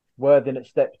Worthing at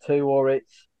step 2 or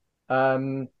it's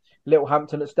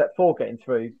Littlehampton at step 4 getting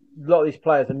through. A lot of these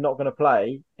players are not going to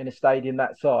play in a stadium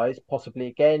that size, possibly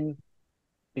again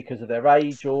because of their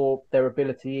age or their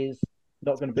ability is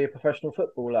not going to be a professional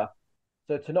footballer.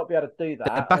 So to not be able to do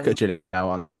that, they're back at Gillingham now,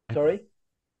 aren't they? Sorry,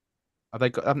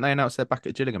 haven't they announced they're back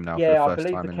at Gillingham now? Yeah, for the I first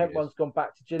believe time the in Kent years? one's gone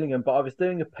back to Gillingham. But I was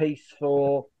doing a piece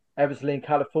for Eversley in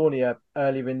California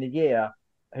earlier in the year,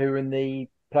 who were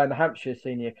playing the Hampshire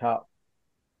Senior Cup,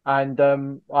 and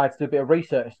I had to do a bit of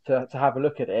research to have a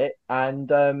look at it,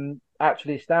 and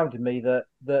actually astounded me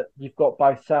that you've got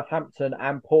both Southampton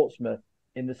and Portsmouth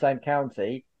in the same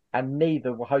county. And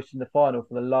neither were hosting the final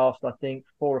for the last, I think,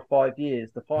 4 or 5 years.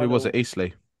 The final. Who was it?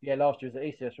 Eastleigh. Yeah, last year was at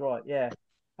Eastleigh. That's right. Yeah.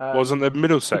 Wasn't the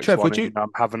Middlesex Trev, one would you- in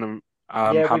having them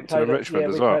Yeah, Hampton and Richmond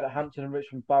as we well? played at Hampton and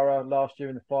Richmond Borough last year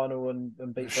in the final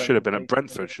and beat. Should have been at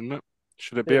Brentford. Brentford, shouldn't it?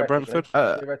 Should it be at Brentford?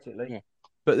 Theoretically. Yeah.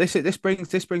 But this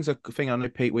brings a thing. I know,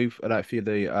 Pete. I know a few of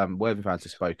the Worthing fans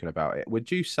have spoken about it.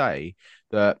 Would you say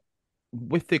that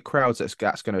with the crowds that's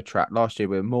going to attract? Last year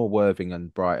we were more Worthing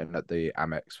and Brighton at the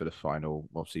Amex for the final.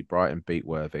 Obviously, Brighton beat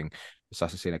Worthing, the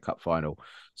Sussex Senior Cup final.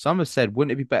 Some have said,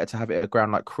 wouldn't it be better to have it at a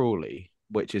ground like Crawley,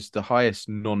 which is the highest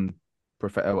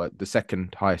the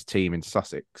second highest team in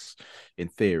Sussex, in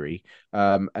theory,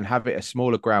 and have it a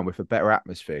smaller ground with a better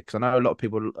atmosphere. Because I know a lot of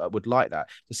people would like that.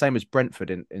 The same as Brentford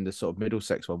in the sort of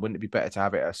Middlesex one. Wouldn't it be better to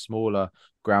have it a smaller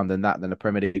ground than a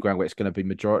Premier League ground where it's going to be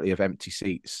majority of empty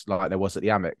seats like there was at the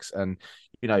Amex? And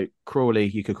Crawley,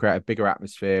 you could create a bigger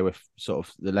atmosphere with sort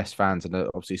of the less fans and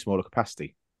obviously smaller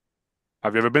capacity.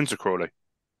 Have you ever been to Crawley?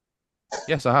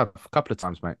 Yes, I have a couple of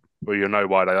times, mate. Well, you know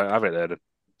why they don't have it there then.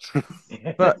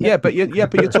 But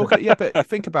you're talking. Yeah, but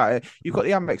think about it. You've got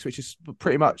the Amex, which is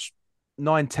pretty much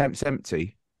 9/10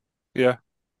 empty. Yeah,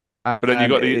 but then you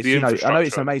got the infrastructure. I know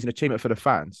it's an amazing achievement for the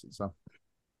fans. So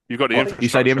you got the infrastructure. You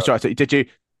say the infrastructure. Did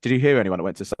you hear anyone that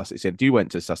went to Sussex Inn? You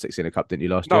went to Sussex Inn Cup, didn't you,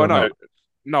 last year?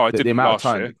 No, I didn't. The amount of last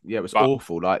time, year, yeah, it was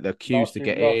awful. Like the queues to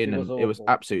get in, and it was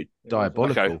absolutely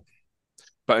diabolical. Okay.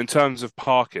 But in terms of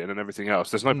parking and everything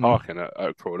else, there's no parking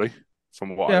at Crawley.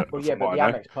 From what I but the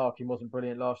Amex parking wasn't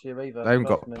brilliant last year either. They haven't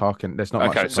got parking. There's not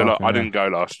much. Okay, so look, I didn't go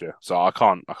last year, so I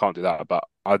can't do that. But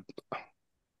I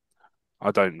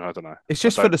don't know. It's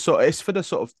just for the sort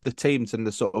of the teams and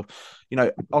the sort of,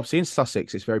 obviously in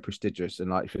Sussex it's very prestigious,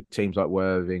 and like for teams like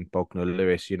Worthing, Bognor,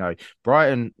 Lewis,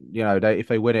 Brighton, if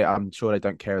they win it, I'm sure they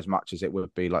don't care as much as it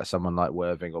would be like someone like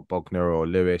Worthing or Bognor or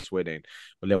Lewis winning,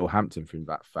 or Littlehampton from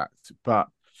that fact. But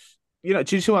do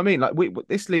you see what I mean? Like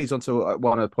this leads on to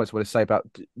one of the points I want to say about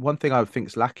one thing I think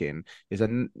is lacking is a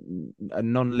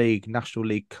non-league National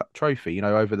League Cup trophy.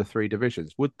 Over the 3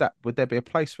 divisions. Would there be a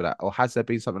place for that, or has there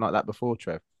been something like that before,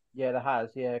 Trev? Yeah, there has.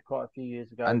 Yeah, quite a few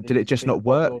years ago. And did it just not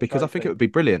work? Because I think it would be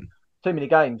brilliant. Too many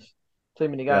games.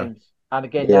 Yeah. And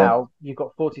again, now you've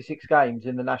got 46 games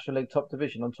in the National League top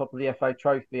division on top of the FA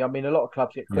Trophy. I mean, a lot of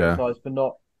clubs get criticised for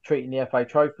not treating the FA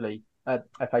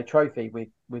Trophy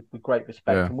with great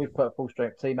respect, and we've put a full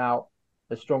strength team out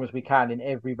as strong as we can in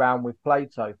every round we've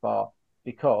played so far,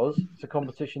 because it's a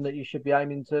competition that you should be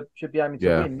aiming to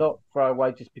win, not throw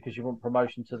away just because you want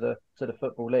promotion to the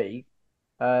Football League.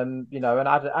 And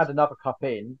add another cup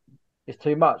in is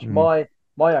too much. My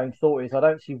own thought is I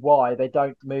don't see why they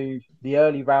don't move the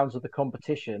early rounds of the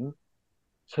competition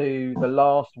to the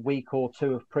last week or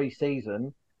two of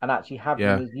pre-season, and actually have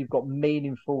them as you've got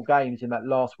meaningful games in that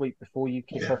last week before you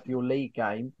kick off your league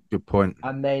game. Good point.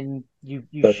 And then you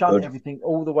shunt everything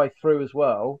all the way through as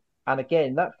well. And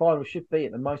again, that final should be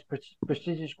at the most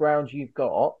prestigious grounds you've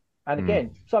got. And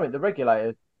again, something the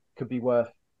regulator could be worth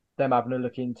them having a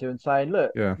look into and saying,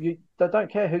 look, they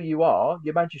don't care who you are,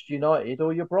 you're Manchester United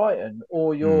or you're Brighton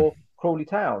or you're Crawley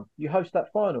Town. You host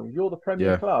that final. You're the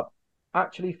Premier Club.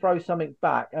 Actually throw something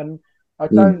back. And I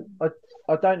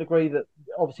don't agree that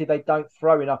obviously they don't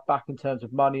throw enough back in terms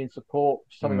of money and support.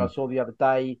 Something I saw the other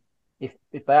day. If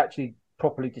they actually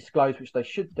properly disclose, which they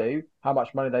should do, how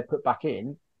much money they put back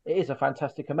in, it is a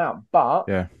fantastic amount. But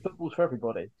football's for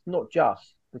everybody. It's not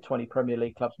just the 20 Premier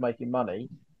League clubs making money.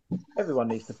 Everyone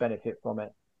needs to benefit from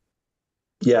it.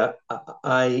 Yeah,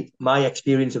 my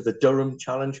experience of the Durham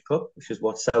Challenge Cup, which is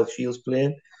what South Shield's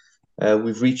playing,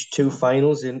 we've reached 2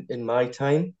 finals in my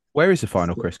time. Where is the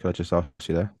final, Chris? Could I just ask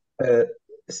you there?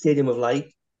 Stadium of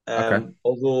Light.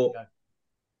 Although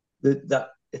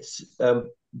it's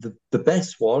the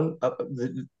best one.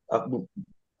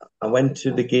 I went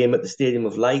to the game at the Stadium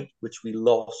of Light, which we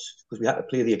lost because we had to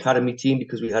play the academy team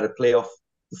because we had a playoff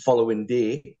the following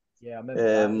day. Yeah, I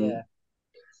remember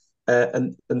that.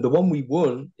 And the one we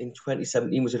won in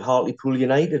 2017 was at Hartlepool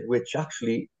United, which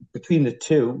actually between the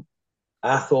two,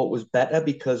 I thought was better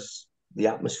because the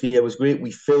atmosphere was great.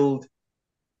 We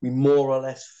more or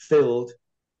less filled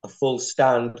a full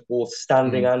stand, both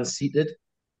standing and seated,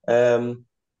 and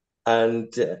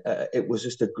it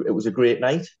was a great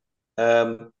night.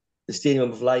 The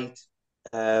Stadium of Light,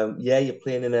 you're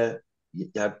playing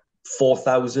you had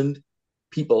 4,000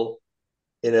 people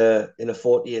in a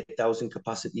 48,000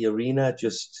 capacity arena.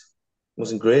 Just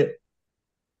wasn't great.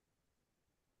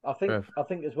 I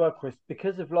think as well, Chris,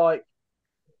 because of like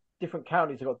different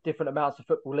counties have got different amounts of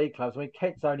Football League clubs. I mean,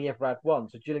 Kent's only ever had 1,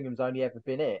 so Gillingham's only ever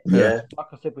been it. Yeah. Like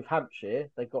I said, with Hampshire,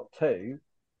 they got 2.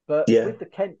 But with the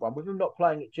Kent one, with them not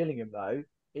playing at Gillingham, though,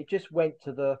 it just went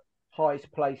to the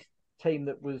highest placed team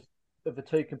that was of the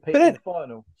 2 competing in the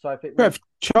final. So if it was...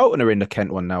 Charlton are in the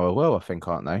Kent one now as well, I think,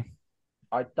 aren't they?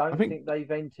 I think they've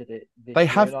entered it this They year.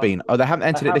 have been. They haven't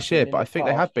entered it this year, but I think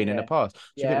they have been in the past.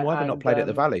 So why have they not played at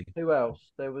the Valley? Who else?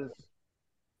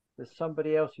 There's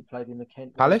somebody else who played in the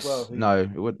Kent Palace? as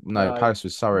well. No, Palace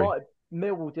was Surrey.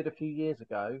 Millwall did a few years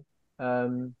ago.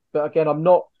 But again, I'm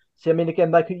not. See, I mean,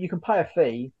 again, you can pay a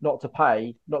fee not to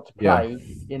play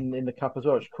in the cup as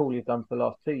well, which Crawley have done for the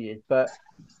last 2 years. But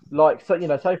like, so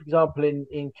say for example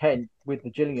in Kent with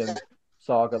the Gillingham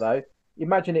saga, though,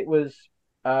 imagine it was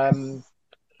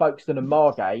Folkestone and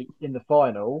Margate in the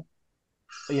final,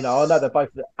 I know they're both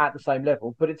at the same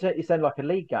level, but it's then like a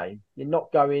league game. You're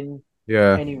not going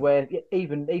anywhere.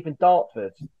 Even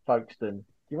Dartford, Folkestone,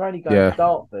 you're only going to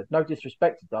Dartford. No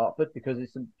disrespect to Dartford, because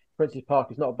Prince's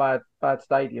Park is not a bad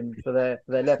stadium for their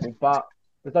level, but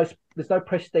there's no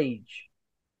prestige.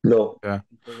 No. Yeah.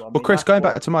 Well, Chris, going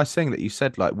back to my thing that you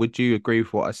said, like, would you agree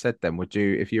with what I said then? Would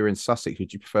you, if you're in Sussex,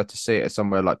 would you prefer to see it at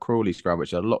somewhere like Crawley's ground, which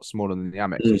is a lot smaller than the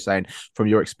Amex? You're saying from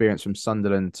your experience from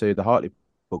Sunderland to the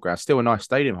Hartlepool ground, still a nice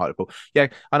stadium, Hartlepool. Yeah,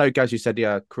 I know, guys, you said,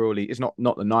 Crawley is not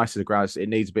the nicest of grounds. It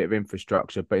needs a bit of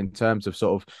infrastructure, but in terms of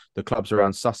sort of the clubs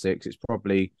around Sussex, it's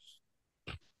probably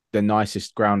the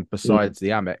nicest ground besides the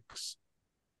Amex.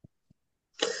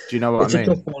 Do you know what I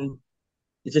mean? It's a tough one.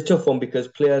 It's a tough one because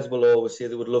players will always say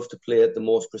they would love to play at the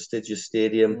most prestigious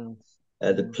stadium.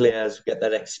 The players get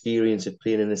that experience of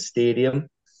playing in a stadium.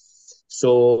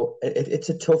 So it's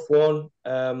a tough one.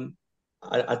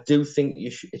 I do think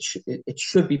it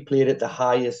should be played at the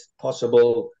highest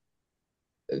possible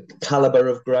caliber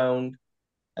of ground.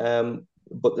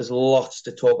 But there's lots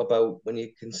to talk about when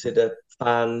you consider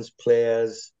fans,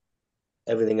 players,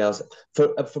 everything else.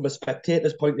 From a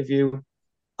spectator's point of view,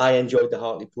 I enjoyed the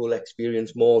Hartlepool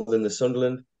experience more than the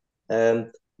Sunderland.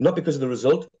 Not because of the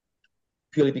result,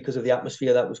 purely because of the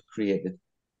atmosphere that was created.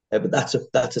 But that's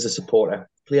as a supporter.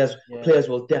 Players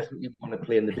will definitely want to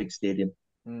play in the big stadium.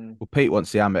 Well, Pete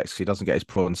wants the Amex because he doesn't get his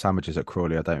prawn sandwiches at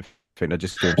Crawley. I don't think they'll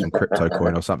just give him some crypto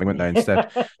coin or something, wouldn't they?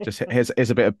 Instead, just here's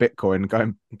a bit of Bitcoin.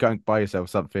 Go and buy yourself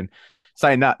something.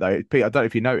 Saying that though, Pete, I don't know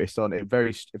if you noticed on it.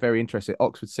 Very interesting.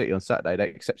 Oxford City on Saturday, they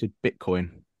accepted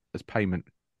Bitcoin as payment.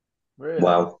 Really?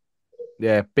 Wow.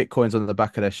 Yeah, Bitcoin's on the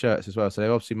back of their shirts as well. So they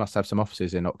obviously must have some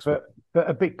offices in Oxford. But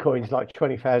a Bitcoin's like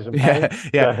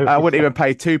 £20,000. Yeah. So I wouldn't even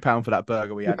pay £2 for that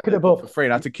burger we had. Could have bought for free,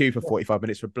 and I had to queue for 45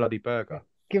 minutes for a bloody burger.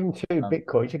 Give them 2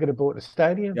 Bitcoins, you could have bought the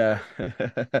stadium. Yeah.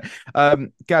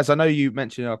 Gaz, I know you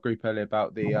mentioned in our group earlier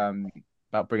about the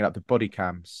about bringing up the body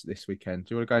cams this weekend.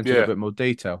 Do you want to go into a little bit more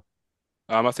detail?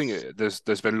 I think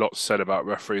there's been lots said about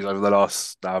referees over the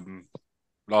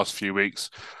last few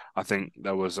weeks. I think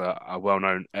there was a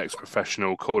well-known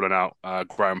ex-professional calling out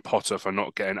Graham Potter for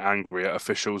not getting angry at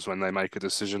officials when they make a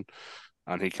decision,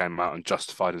 and he came out and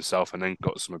justified himself, and then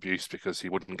got some abuse because he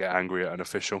wouldn't get angry at an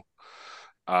official.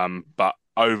 But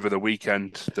over the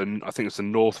weekend, I think it's the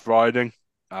North Riding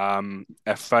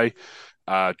FA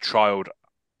trialled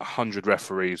 100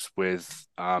 referees with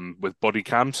body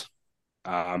cams.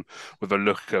 With a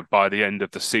look at, by the end of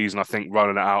the season, I think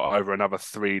rolling it out over another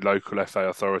 3 local FA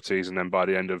authorities, and then by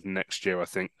the end of next year, I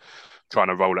think trying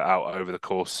to roll it out over the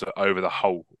course over the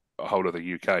whole of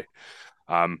the UK.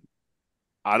 And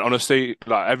honestly,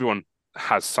 like, everyone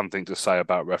has something to say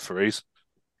about referees,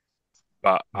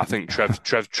 but I think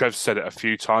Trev said it a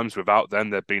few times. Without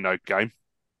them, there'd be no game.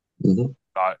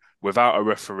 Like, without a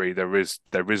referee, there isn't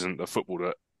the football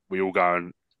that we all go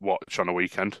and watch on a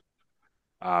weekend.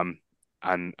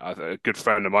 And a good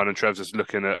friend of mine and Trev's is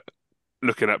looking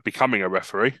at becoming a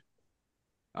referee.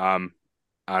 And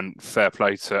fair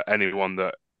play to anyone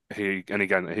that he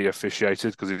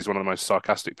officiated, because he's one of the most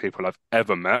sarcastic people I've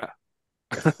ever met.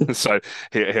 So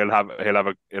he'll have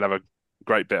a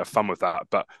great bit of fun with that.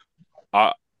 But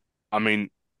I mean,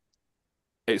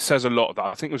 it says a lot that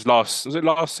I think it was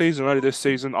last season, early this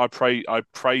season, I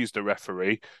praised a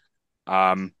referee.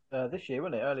 This year,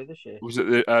 wasn't it? Early this year. Was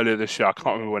it earlier this year? I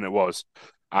can't remember when it was.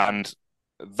 And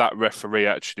that referee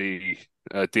actually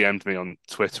DM'd me on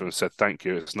Twitter and said, "Thank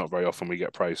you. It's not very often we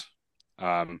get praise."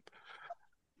 And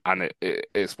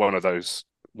it's one of those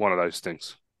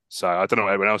things. So I don't know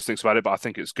what everyone else thinks about it, but I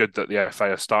think it's good that the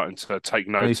FA are starting to take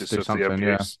notice of the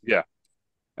abuse. Yeah.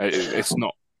 It's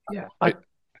not. Yeah.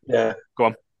 Go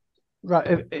on.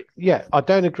 Right. I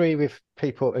don't agree with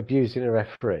people abusing a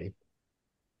referee,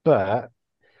 but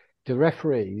the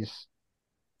referees,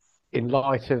 in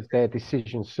light of their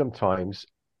decisions, sometimes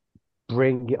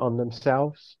bring it on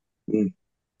themselves. You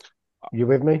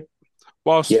with me?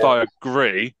 Whilst I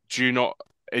agree, do you not,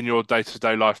 in your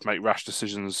day-to-day life, make rash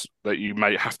decisions that you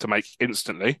may have to make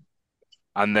instantly,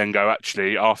 and then go,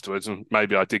 actually, afterwards, and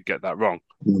maybe I did get that wrong?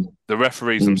 The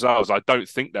referees themselves, I don't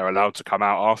think they're allowed to come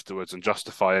out afterwards and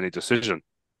justify any decision.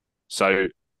 So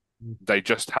they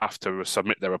just have to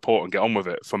submit their report and get on with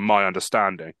it, from my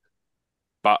understanding.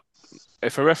 But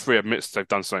if a referee admits they've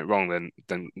done something wrong,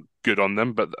 then good on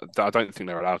them. But I don't think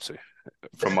they're allowed to,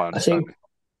 from my understanding.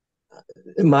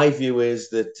 My view is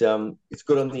that it's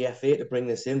good on the FA to bring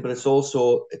this in, but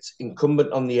it's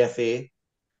incumbent on the FA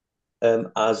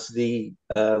as the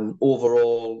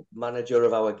overall manager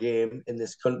of our game in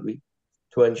this country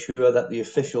to ensure that the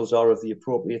officials are of the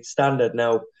appropriate standard.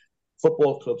 Now,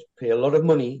 football clubs pay a lot of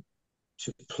money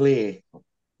to play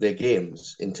their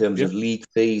games in terms of league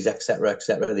fees, etc.,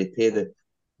 etc. They pay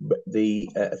the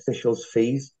officials'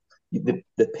 fees.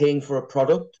 They're paying for a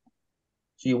product,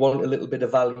 so you want a little bit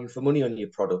of value for money on your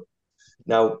product.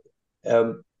 Now,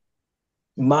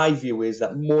 my view is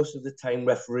that most of the time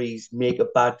referees make a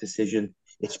bad decision.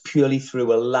 It's purely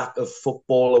through a lack of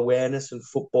football awareness and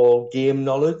football game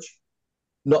knowledge,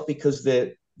 not because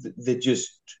they're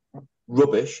just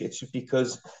rubbish. It's just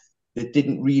because they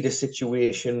didn't read a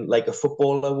situation like a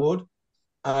footballer would.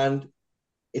 And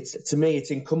to me,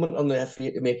 it's incumbent on the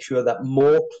FA to make sure that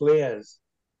more players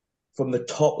from the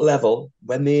top level,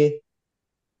 when they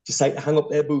decide to hang up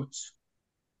their boots,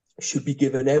 should be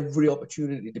given every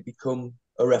opportunity to become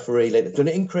a referee. Like they've done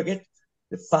it in cricket.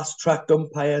 They've fast-tracked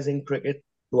umpires in cricket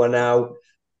who are now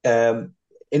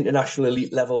international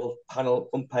elite level panel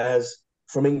umpires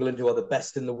from England who are the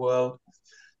best in the world.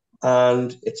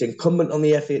 And it's incumbent on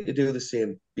the FA to do the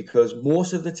same, because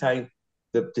most of the time,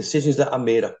 the decisions that are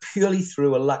made are purely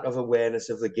through a lack of awareness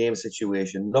of the game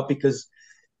situation. Not because,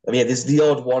 I mean, there's the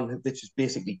odd one which is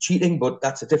basically cheating, but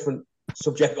that's a different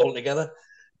subject altogether.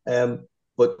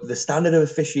 But the standard of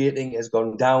officiating has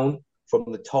gone down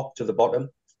from the top to the bottom.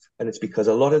 And it's because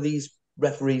a lot of these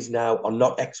referees now are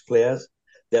not ex-players.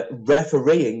 They're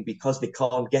refereeing because they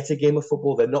can't get a game of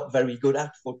football. They're not very good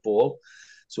at football.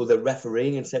 So they're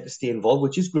refereeing instead to stay involved,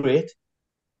 which is great.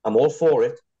 I'm all for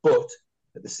it. But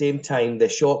at the same time, their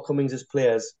shortcomings as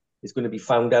players is going to be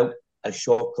found out as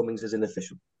shortcomings as an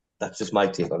official. That's just my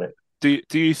take on it.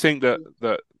 Do you think that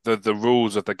the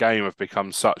rules of the game have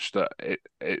become such that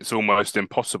it's almost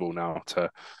impossible now to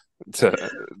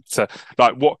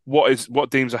like what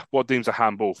deems a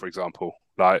handball, for example?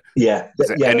 Like, is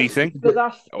it anything? But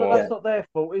that's not their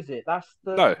fault, is it? That's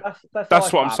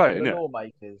what I'm saying. The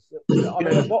lawmakers. I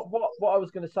mean, what I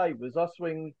was going to say was I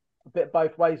swing a bit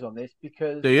both ways on this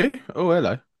because. Do you? Oh,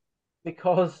 hello.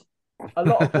 Because a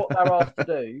lot of what they're asked to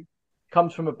do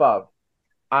comes from above,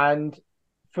 and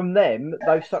from them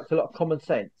they've sucked a lot of common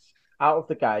sense out of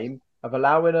the game of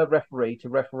allowing a referee to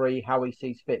referee how he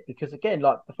sees fit. Because again,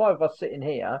 like the five of us sitting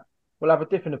here will have a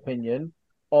different opinion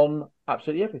on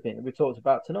absolutely everything that we talked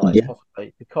about tonight,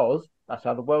 possibly, because that's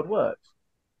how the world works.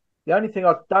 The only thing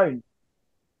I don't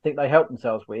think they help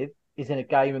themselves with is in a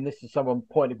game, and this is someone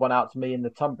pointed one out to me in the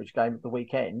Tunbridge game at the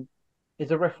weekend,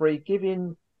 is a referee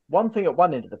giving one thing at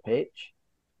one end of the pitch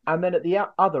and then at the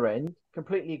other end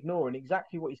completely ignoring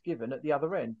exactly what he's given at the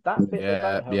other end. That bit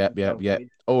yeah.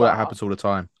 That happens all the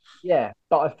time. Yeah,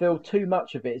 but I feel too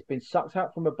much of it has been sucked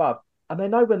out from above, and they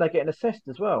know when they're getting assessed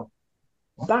as well.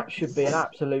 That should be an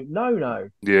absolute no-no.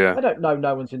 Yeah. I don't know.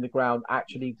 No one's in the ground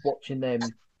actually watching them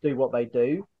do what they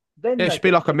do. Then it should be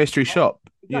like a mystery shop.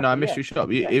 Exactly, you know, a mystery shop.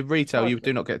 In retail, you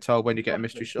do not get told when you get a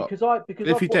mystery shop. Because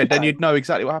if you did, then you'd know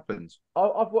exactly what happens.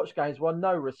 I've watched games where I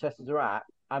know where assessors are at,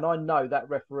 and I know that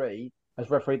referee has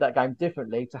refereed that game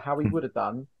differently to how he would have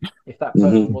done if that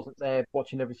person wasn't there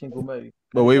watching every single move.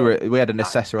 Well, we had an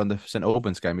assessor on the St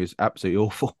Albans game. He was absolutely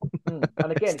awful.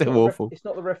 And again, still awful. It's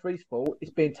not the referee's fault.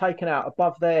 It's being taken out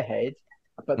above their head,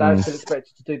 but they're still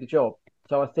expected to do the job.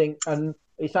 So I think, and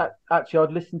it's actually,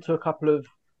 I'd listened to a couple of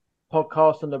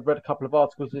podcasts and I've read a couple of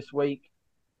articles this week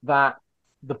that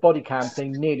the body cam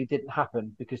thing nearly didn't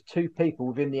happen because two people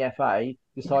within the FA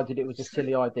decided it was a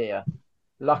silly idea.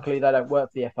 Luckily, they don't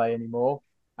work for the FA anymore,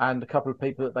 and a couple of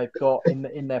people that they've got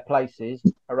in their places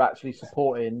are actually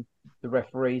supporting the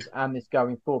referees and this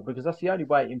going forward, because that's the only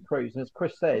way it improves. And as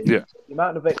Chris said, the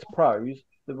amount of ex-pros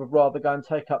that would rather go and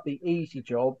take up the easy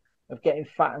job of getting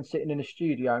fat and sitting in a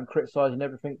studio and criticising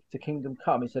everything to Kingdom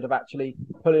Come instead of actually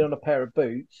pulling on a pair of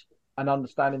boots and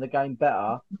understanding the game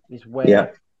better is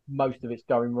where most of it's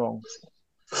going wrong.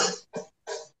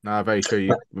 No, very true.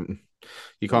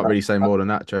 You can't really say more than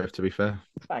that, Joe, to be fair.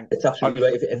 Thanks. It's absolutely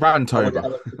right.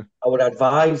 I would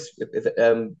advise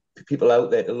people out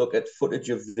there to look at footage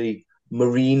of the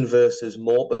Marine versus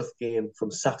Morpeth game from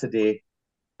Saturday.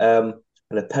 And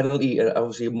a penalty, and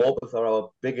obviously Morpeth are our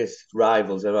biggest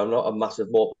rivals, and I'm not a massive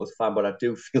Morpeth fan, but I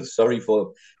do feel sorry for them.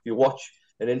 If you watch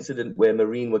an incident where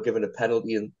Marine were given a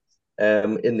penalty in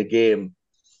the game,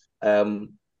 and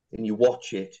you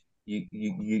watch it,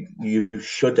 you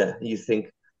shudder. You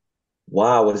think,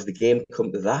 wow, has the game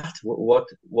come to that? What?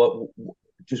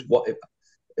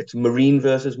 It's Marine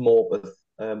versus Morpeth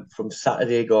from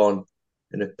Saturday gone,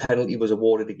 and a penalty was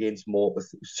awarded against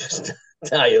Morpeth. It was just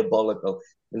diabolical,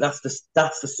 and that's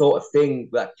the sort of thing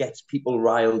that gets people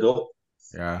riled up.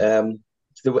 Yeah.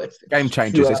 It's game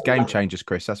changers. It's game changers,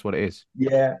 Chris. That's what it is.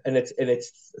 Yeah, and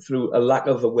it's through a lack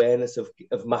of awareness of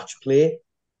match play.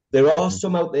 There are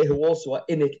some out there who also are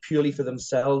in it purely for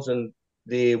themselves, and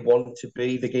they want to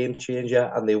be the game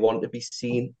changer and they want to be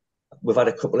seen. We've had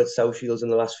a couple at South Shields in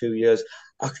the last few years.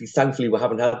 Actually, thankfully, we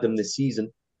haven't had them this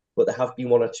season, but there have been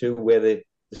one or two where they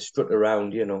strut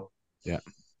around, you know. Yeah.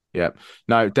 Yeah,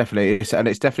 no, definitely,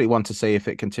 it's definitely one to see if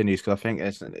it continues, because I think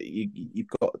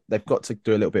they've got to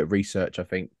do a little bit of research. I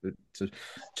think to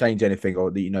change anything,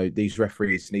 or these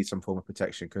referees need some form of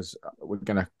protection, because we're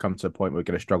going to come to a point where we're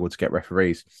going to struggle to get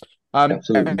referees.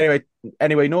 Absolutely.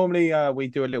 Anyway, normally we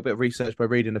do a little bit of research by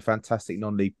reading a fantastic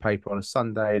non-league paper on a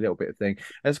Sunday, a little bit of thing.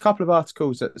 There's a couple of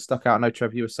articles that stuck out. I know,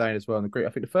 Trevor, you were saying as well in the group. I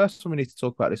think the first one we need to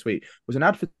talk about this week was an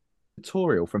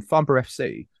advertorial from Farnborough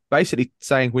FC, basically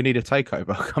saying we need a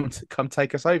takeover. Come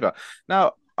take us over.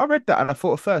 Now, I read that and I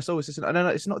thought at first,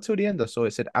 it's not till the end I saw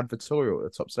it said advertorial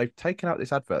at the top. So they've taken out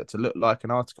this advert to look like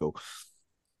an article.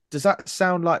 Does that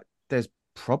sound like there's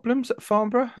problems at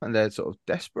Farnborough and they're sort of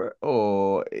desperate,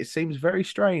 or it seems very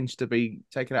strange to be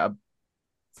taking out a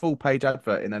full page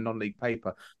advert in a non-league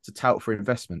paper to tout for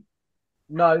investment?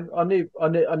 No, I knew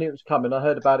it was coming. I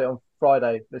heard about it on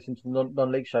Friday, listening to the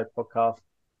non-league show podcast,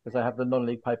 because they have the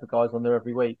non-league paper guys on there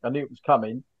every week. I knew it was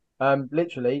coming.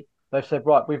 Literally, they've said,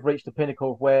 right, we've reached the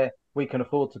pinnacle of where we can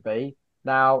afford to be.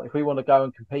 Now, if we want to go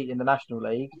and compete in the National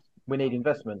League, we need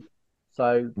investment.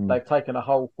 So they've taken a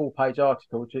whole full-page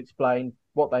article to explain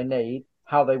what they need,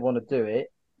 how they want to do it.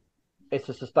 It's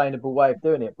a sustainable way of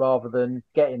doing it, rather than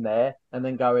getting there and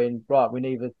then going, right, we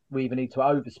either need to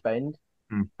overspend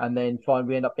and then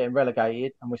we end up getting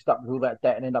relegated and we're stuck with all that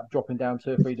debt and end up dropping down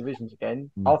 2 or 3 divisions again.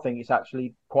 I think it's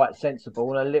actually quite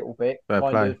sensible and a little bit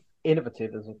of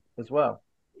innovative as well.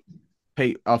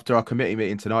 Pete, after our committee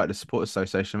meeting tonight at the Support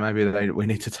Association, maybe we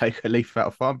need to take a leaf out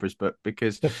of Farnborough's book,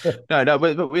 because but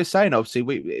we're saying,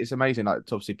 obviously, it's amazing. Like,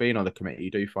 obviously, being on the committee,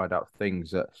 you do find out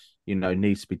things that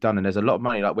needs to be done, and there's a lot of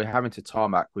money. Like, we're having to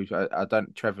tarmac.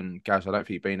 Trevor and Gaz, I don't think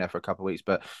you've been there for a couple of weeks,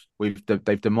 but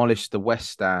they've demolished the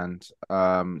west stand,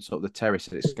 sort of the terrace.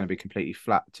 It's going to be completely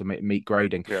flat to meet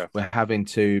grading. Yeah. We're having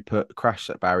to put crash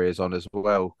barriers on as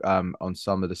well, on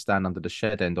some of the stand under the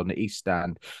shed end on the east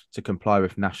stand to comply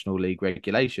with National League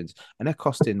regulations, and they're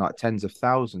costing like tens of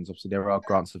thousands. Obviously, there are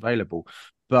grants available,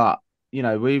 but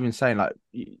we're even saying, like,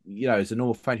 as a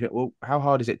normal fan, well, how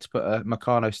hard is it to put a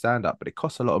Meccano stand up? But it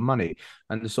costs a lot of money,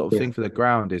 and the sort of thing for the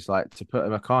ground is, like, to put a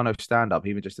Meccano stand up,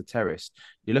 even just a terrace,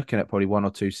 you're looking at probably 1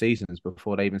 or 2 seasons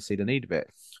before they even see the need of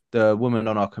it. The woman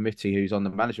on our committee, who's on the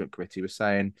management committee, was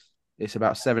saying it's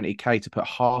about 70k to put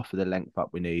half of the length up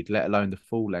we need, let alone the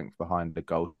full length behind the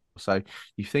goal. So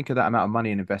you think of that amount of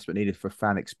money and investment needed for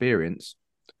fan experience.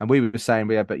 And we were saying,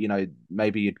 but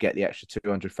maybe you'd get the extra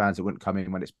 200 fans that wouldn't come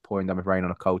in when it's pouring down with rain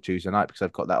on a cold Tuesday night, because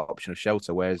they've got that option of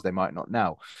shelter, whereas they might not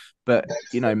now. But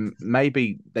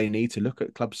maybe they need to look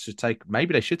at clubs should take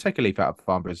a leaf out of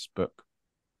Farnborough's book.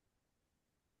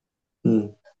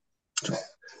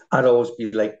 I'd always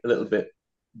be like a little bit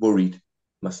worried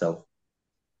myself.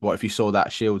 What if you saw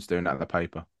that Shields doing that in the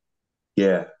paper?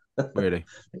 Yeah. Really?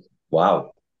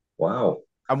 Wow.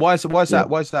 And why is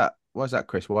that,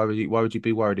 Chris? Why would you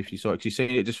be worried if you saw it? Because you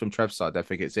see it just from Trev's side. I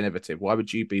think it's innovative. Why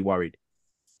would you be worried?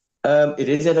 It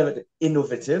is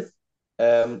innovative,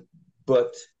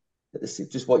 but it's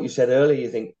just what you said earlier. You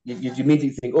think you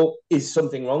immediately think, oh, is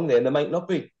something wrong there? And there might not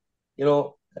be,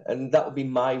 and that would be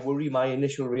my worry. My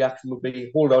initial reaction would be,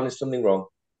 hold on, is something wrong?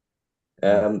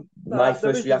 My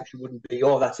first reaction wouldn't be,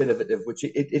 oh, that's innovative, which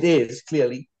it is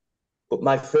clearly, but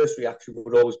my first reaction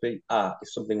would always be,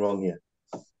 is something wrong here?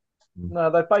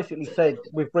 No, they basically said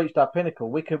we've reached our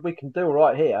pinnacle. We can do all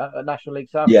right here at National League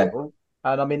South level,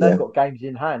 and I mean they've got games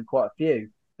in hand, quite a few.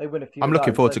 They win a few. I'm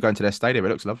looking forward to going to their stadium. It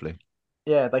looks lovely.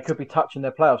 Yeah, they could be touching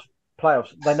their playoffs.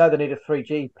 They know they need a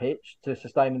 3G pitch to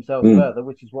sustain themselves further,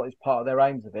 which is what is part of their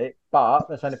aims of it. But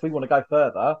they're saying if we want to go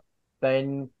further,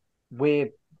 then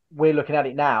we're looking at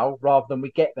it now rather than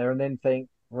we get there and then think,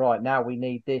 right, now we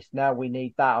need this, now we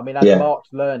need that. I mean, as Mark's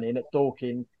learning at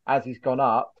Dorking as he's gone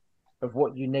up, of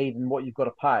what you need and what you've got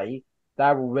to pay,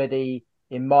 they're already,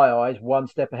 in my eyes, one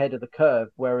step ahead of the curve,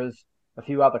 whereas a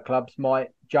few other clubs might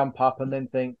jump up and then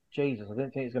think, Jesus, I didn't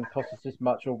think it's going to cost us this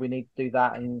much, or we need to do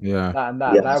that and that and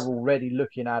that. Yes. They're already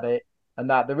looking at it, and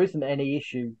that there isn't any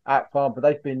issue at Farnborough.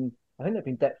 I think they've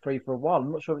been debt-free for a while.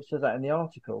 I'm not sure if it says that in the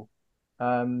article.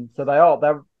 So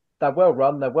they're well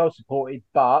run, they're well supported,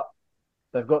 but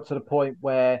they've got to the point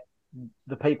where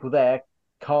the people there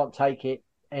can't take it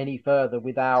any further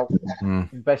without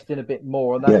investing a bit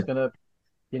more, and that's going to,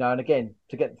 and again,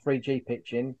 to get the 3G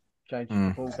pitch in changes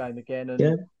the ball game again, and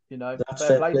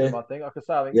fair play to them. I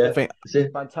think it's a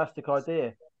fantastic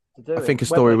idea to do. I think a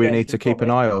story we need to keep an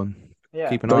eye on,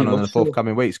 keep an eye very on them in the much so.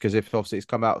 forthcoming weeks, because if obviously it's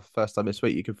come out first time this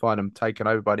week, you can find them taken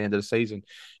over by the end of the season.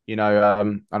 You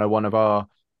know, I know one of our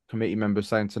committee members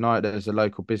saying tonight there's a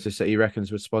local business that he reckons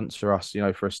would sponsor us, you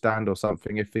know, for a stand or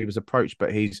something if he was approached,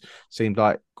 but he's seemed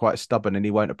like quite stubborn and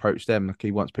he won't approach them. Like,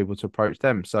 he wants people to approach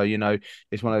them. So, you know,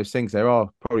 it's one of those things. There are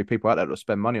probably people out there that will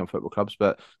spend money on football clubs,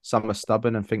 but some are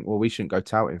stubborn and think, well, we shouldn't go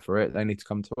touting for it. They need to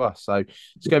come to us. So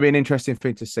it's going to be an interesting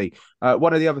thing to see.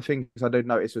 One of the other things I did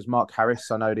notice was Mark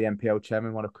Harris. I know the NPL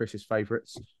chairman, one of Chris's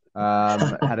favourites,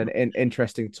 had an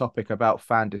interesting topic about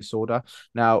fan disorder.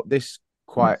 Now, this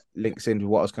quite links into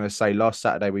what I was going to say. Last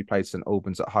Saturday, we played St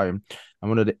Albans at home,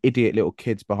 and one of the idiot little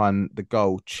kids behind the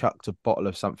goal chucked a bottle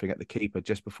of something at the keeper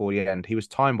just before the end. He was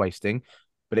time wasting,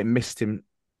 but it missed him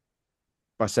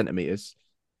by centimetres.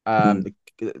 The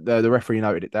referee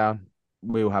noted it down.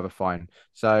 We will have a fine.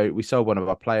 So we sold one of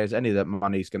our players. Any of that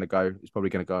money is going to go, it's probably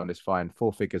going to go on this fine.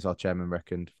 4 figures, our chairman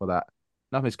reckoned for that.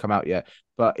 Nothing's come out yet,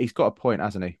 but he's got a point,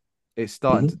 hasn't he? It's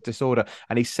starting to disorder.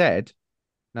 And he said,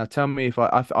 now tell me if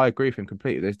I agree with him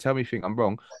completely. Tell me if you think I'm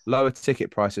wrong. Lower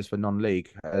ticket prices for non-league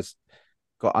has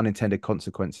got unintended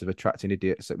consequences of attracting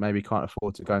idiots that maybe can't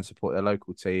afford to go and support their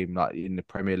local team, like in the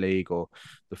Premier League or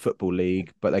the Football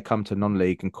League, but they come to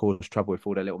non-league and cause trouble with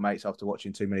all their little mates after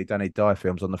watching too many Danny Dyer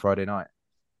films on the Friday night.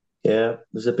 Yeah,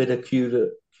 there's a bit of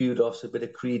kudos, a bit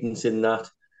of credence in that.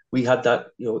 We had that,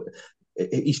 you know,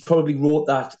 he's probably wrote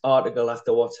that article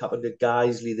after what's happened at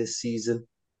Guiseley this season,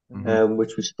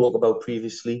 which we spoke about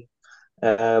previously.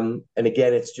 And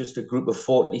again, it's just a group of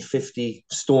 40, 50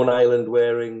 Stone Island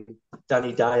wearing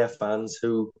Danny Dyer fans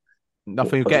who...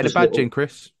 Nothing getting a badge in,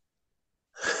 Chris.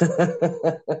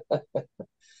 They're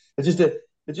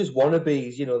just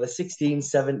wannabes, you know, they're 16,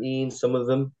 17, some of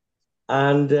them.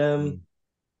 And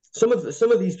some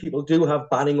of these people do have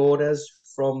banning orders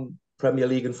from Premier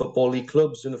League and Football League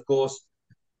clubs. And of course,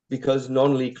 because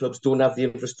non-league clubs don't have the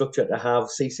infrastructure to have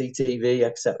CCTV,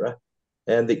 etc.,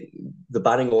 and the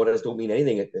banning orders don't mean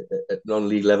anything at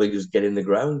non-league level. You just get in the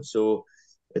ground. So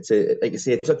it's like you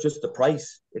say, it's not just the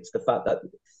price. It's the fact that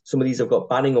some of these have got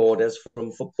banning orders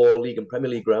from Football League and Premier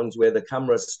League grounds where the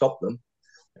cameras stop them,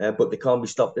 but they can't be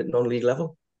stopped at non-league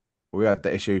level. We had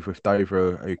the issue with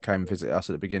Dover, who came and visit us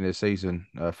at the beginning of the season.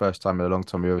 First time in a long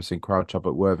time we've ever seen crowd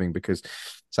trouble at Worthing, because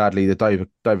sadly the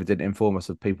Dover didn't inform us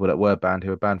of people that were banned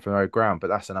who were banned from their own ground. But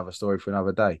that's another story for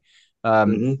another day.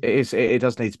 It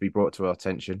does need to be brought to our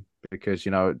attention, because,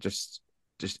 you know, just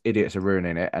idiots are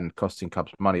ruining it and costing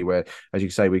clubs money. Where, as you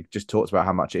say, we just talked about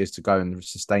how much it is to go and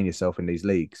sustain yourself in these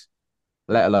leagues,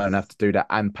 let alone have to do that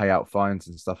and pay out fines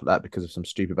and stuff like that because of some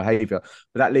stupid behaviour.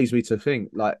 But that leads me to think,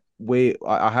 like,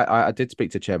 I did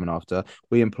speak to chairman after.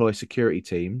 We employ security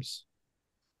teams,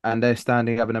 and they're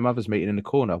standing having a mothers' meeting in the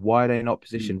corner. Why are they not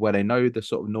positioned where they know the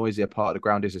sort of noisier part of the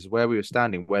ground is where we were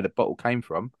standing, where the bottle came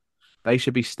from? They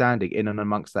should be standing in and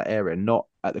amongst that area, not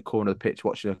at the corner of the pitch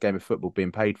watching a game of football,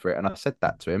 being paid for it. And I said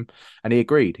that to him, and he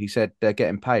agreed. He said they're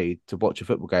getting paid to watch a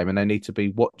football game, and they need to be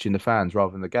watching the fans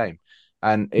rather than the game.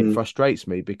 And it frustrates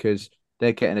me, because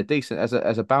they're getting a decent,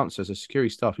 as a bouncer, as a security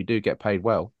staff, you do get paid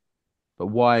well. But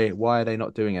why are they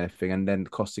not doing anything and then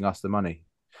costing us the money?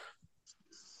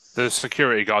 The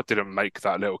security guard didn't make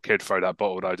that little kid throw that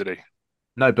bottle, though, did he?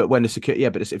 No, but when if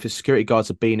the security guards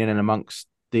have been in and amongst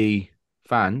the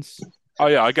fans, oh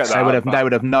yeah, I get that. They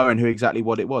would have known who exactly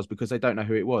what it was, because they don't know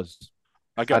who it was.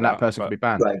 I get that person could be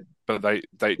banned. Right.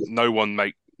 But no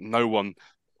one.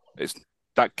 It's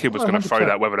that kid was going to throw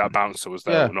that, whether that bouncer was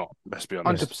there or not. Let's be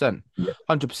honest.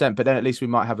 100%. But then at least we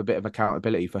might have a bit of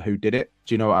accountability for who did it.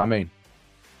 Do you know what I mean?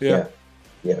 Yeah.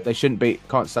 They shouldn't be.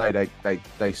 Can't say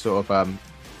they sort of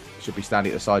should be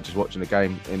standing at the side just watching the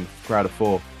game in a crowd of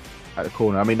 4 at the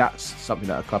corner. I mean, that's something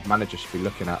that a club manager should be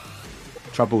looking at.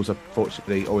 Troubles are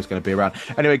fortunately always going to be around.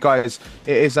 Anyway, guys,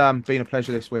 it has been a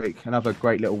pleasure this week. Another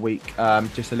great little week.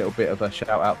 Just a little bit of a shout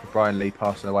out for Brian Lee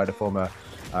passing away, the former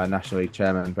National League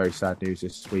chairman. Very sad news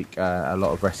this week. A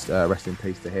lot of rest in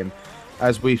peace to him.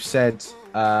 As we've said,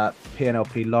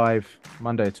 PNLP live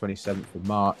Monday the 27th of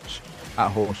March at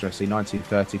Horsham FC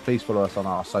 19:30. Please follow us on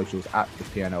our socials at the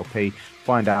PNLP.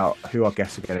 Find out who our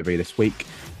guests are going to be this week,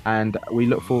 and we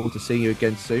look forward to seeing you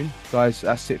again soon, guys.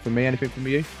 That's it from me. Anything from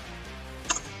you?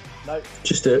 No.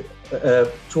 Just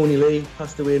Tony Lee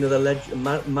passed away, another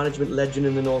management legend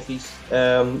in the Northeast.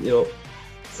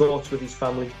 Thoughts with his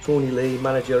family. Tony Lee,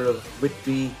 manager of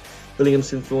Whitby, Billingham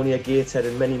Synthonia, Gateshead,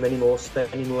 and many, many more.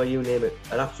 Spennymoor, you name it.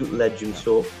 An absolute legend.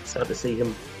 So sad to see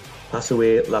him pass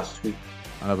away last week.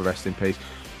 Another rest in peace.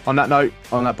 On that note,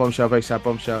 on that bombshell, very sad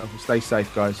bombshell, stay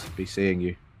safe, guys. Be seeing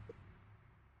you.